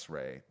did an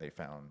x-ray, they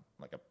found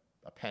like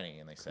a penny,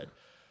 and they said,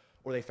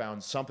 or they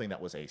found something that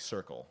was a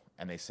circle,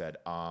 and they said,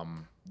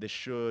 it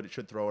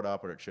should throw it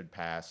up, or it should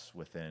pass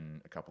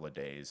within a couple of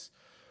days.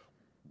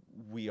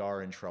 We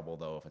are in trouble,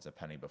 though, if it's a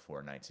penny before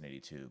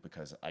 1982,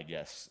 because I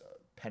guess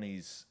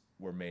pennies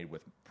were made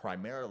with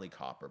primarily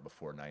copper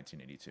before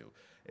 1982.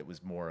 It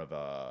was more of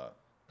a,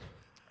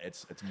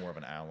 it's more of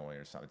an alloy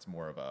or something. It's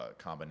more of a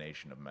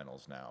combination of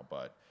metals now.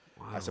 But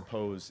wow. I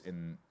suppose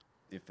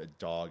if a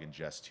dog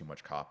ingests too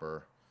much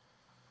copper,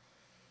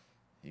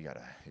 you got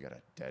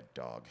a dead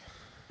dog.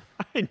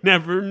 I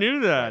never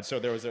knew that. Right, so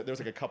there was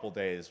like a couple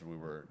days we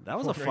were. That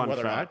was a fun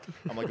fact.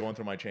 I'm like going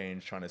through my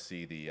change, trying to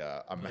see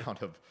the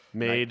amount of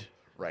made.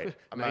 Right,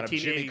 amount of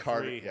Jimmy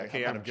Carter. Yeah,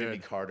 okay, amount of Jimmy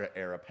Carter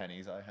era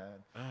pennies I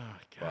had. Oh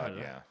God. But,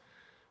 yeah.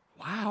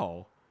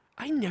 Wow,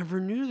 I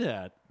never knew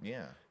that.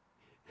 Yeah,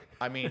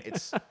 I mean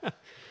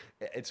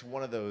it's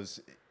one of those.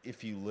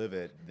 If you live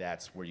it,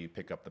 that's where you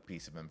pick up the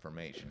piece of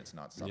information. It's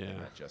not something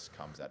that just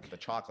comes out. The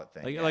chocolate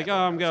thing.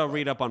 I'm going to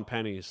read up on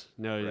pennies.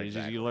 No, right,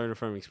 exactly. You learn it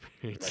from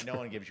experience. Right, no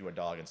one gives you a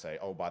dog and say,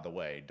 oh, by the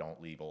way,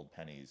 don't leave old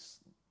pennies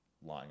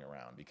lying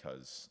around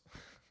because...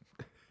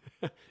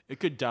 it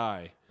could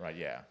die. Right,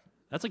 yeah.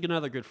 That's like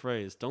another good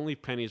phrase. Don't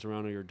leave pennies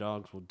around or your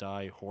dogs will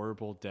die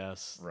horrible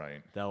deaths.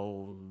 Right.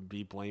 They'll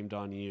be blamed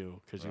on you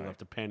because you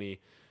left a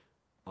penny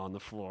on the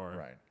floor.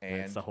 Right.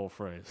 And that's the whole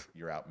phrase.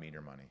 You're out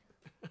meter money.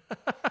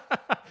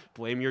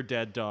 Blame your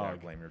dead dog.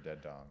 Yeah, blame your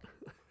dead dog.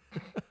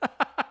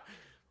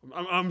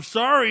 I'm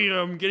sorry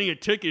I'm getting a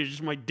ticket. It's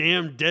just my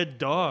damn dead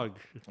dog.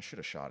 I should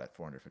have shot at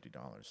 $450.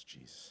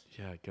 Jeez.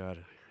 Yeah, God.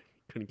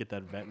 Couldn't get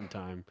that vet in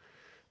time.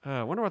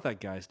 I wonder what that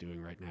guy's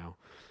doing right now.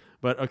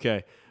 But,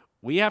 okay.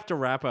 We have to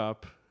wrap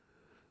up.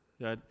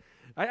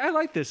 I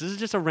like this. This is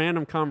just a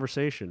random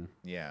conversation.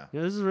 Yeah.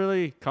 This is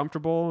really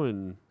comfortable,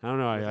 and I don't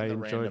know. I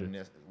enjoyed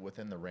it.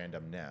 Within the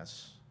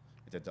randomness,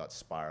 it did not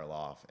spiral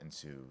off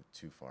into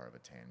too far of a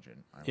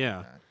tangent.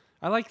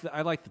 I like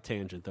the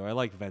tangent, though. I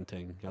like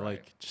venting. I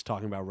like just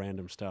talking about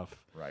random stuff.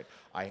 Right.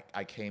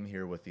 I came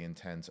here with the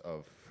intent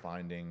of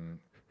finding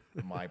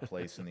my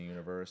place in the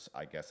universe.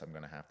 I guess I'm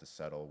going to have to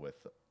settle with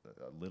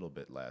a little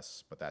bit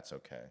less, but that's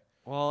okay.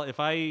 Well, if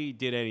I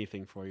did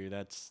anything for you,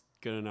 that's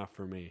good enough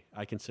for me.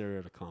 I consider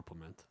it a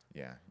compliment.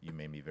 Yeah, you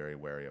made me very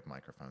wary of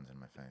microphones in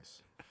my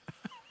face.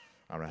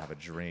 I'm going to have a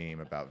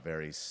dream about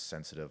very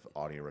sensitive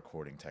audio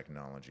recording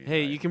technology.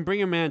 Hey, you can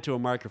bring a man to a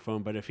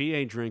microphone, but if he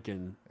ain't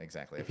drinking...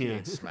 Exactly. If he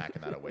ain't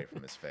smacking that away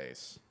from his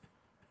face,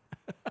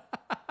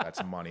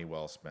 that's money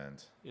well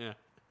spent. Yeah.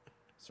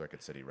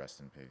 Circuit City, rest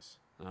in peace.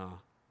 Oh,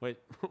 wait.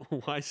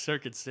 Why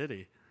Circuit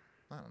City?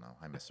 I don't know.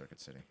 I miss Circuit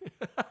City.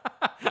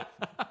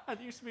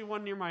 There used to be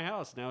one near my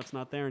house. Now it's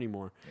not there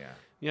anymore. Yeah.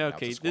 Yeah,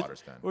 okay.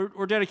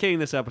 We're dedicating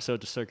this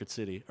episode to Circuit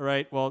City. All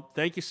right. Well,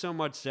 thank you so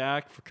much,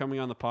 Zach, for coming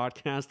on the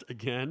podcast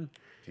again.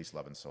 Peace,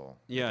 love, and soul.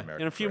 Yeah.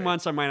 In a few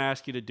months, I might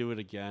ask you to do it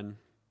again.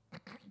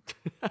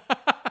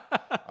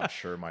 I'm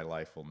sure my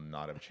life will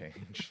not have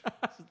changed.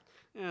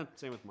 Yeah,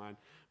 same with mine.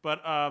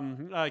 But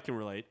I can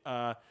relate.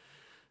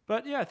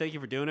 But yeah, thank you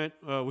for doing it.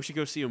 We should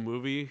go see a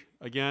movie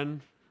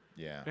again.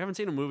 Yeah. We haven't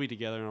seen a movie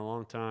together in a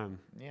long time.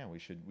 Yeah, we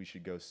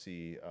should go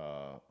see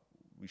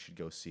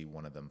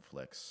one of them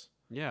flicks.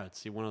 Yeah,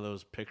 see one of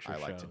those picture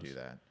shows. I like to do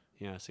that.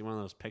 Yeah, see one of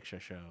those picture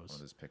shows. One of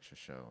those picture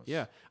shows.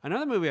 Yeah.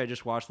 Another movie I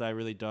just watched that I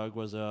really dug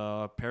was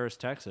Paris,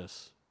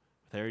 Texas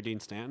with Harry Dean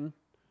Stanton.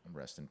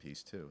 Rest in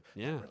peace, too.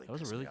 Yeah, that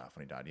was really off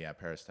when he died. Yeah,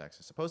 Paris,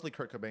 Texas. Supposedly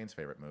Kurt Cobain's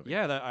favorite movie.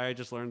 Yeah, I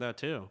just learned that,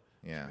 too.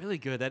 Yeah. It's really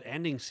good. That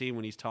ending scene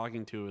when he's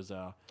talking to his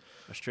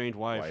estranged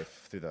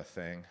wife. Through the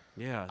thing.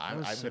 Yeah.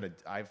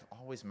 I've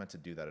always meant to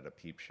do that at a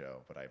peep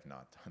show, but I've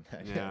not done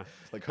that yet.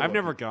 Like, I've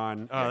never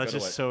gone. Oh, that's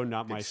just so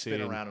not my scene.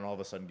 Spin around and all of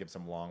a sudden give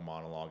some long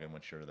monologue in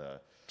which you're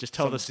just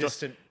tell the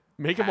distant.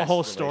 Make up a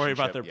whole story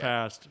about their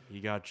past.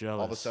 You got jealous.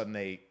 All of a sudden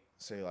they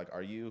say, like,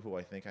 are you who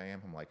I think I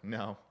am? I'm like,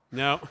 no.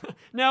 No.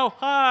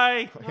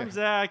 Hi. I'm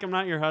Zach. I'm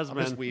not your husband.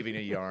 I'm just weaving a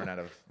yarn out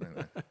of...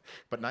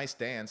 But nice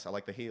dance. I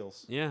like the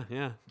heels.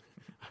 Yeah.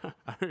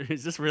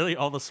 Is this really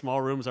all the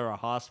small rooms are a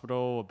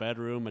hospital, a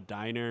bedroom, a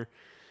diner,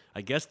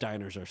 I guess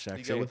diners are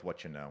sexy. You go with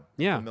what you know.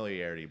 Yeah.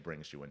 Familiarity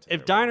brings you into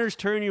If diners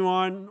turn you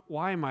on,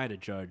 why am I to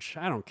judge?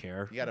 I don't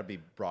care. You got to be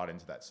brought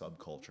into that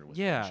subculture with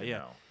things you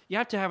know. You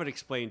have to have it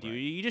explained to you.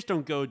 You just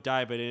don't go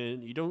dive it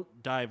in. You don't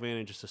dive in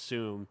and just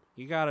assume.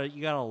 You gotta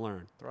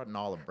learn. Throw out an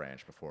olive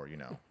branch before, you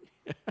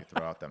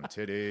throw out them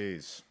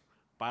titties.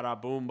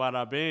 Bada boom,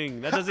 bada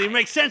bing. That doesn't even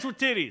make sense with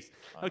titties.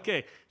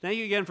 Okay, thank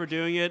you again for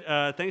doing it.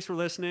 Thanks for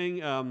listening.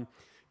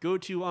 Go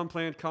to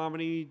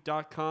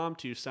unplannedcomedy.com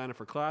to sign up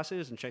for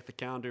classes and check the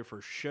calendar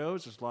for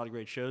shows. There's a lot of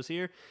great shows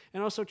here.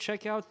 And also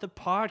check out the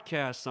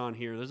podcasts on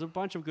here. There's a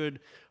bunch of good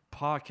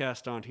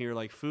podcasts on here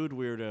like Food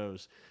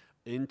Weirdos,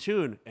 In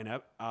Tune, and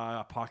a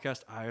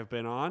podcast I have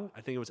been on.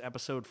 I think it was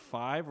episode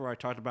 5 where I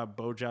talked about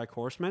BoJack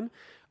Horseman.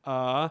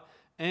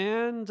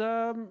 And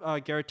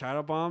Gary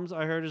Teitelbaum's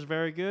I heard is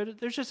very good.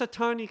 There's just a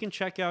ton you can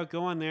check out.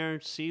 Go on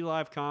there, see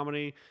live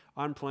comedy,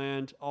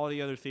 Unplanned, all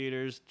the other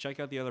theaters. Check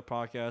out the other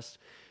podcasts.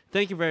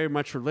 Thank you very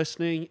much for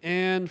listening.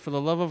 And for the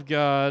love of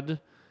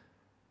God,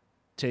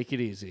 take it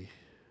easy.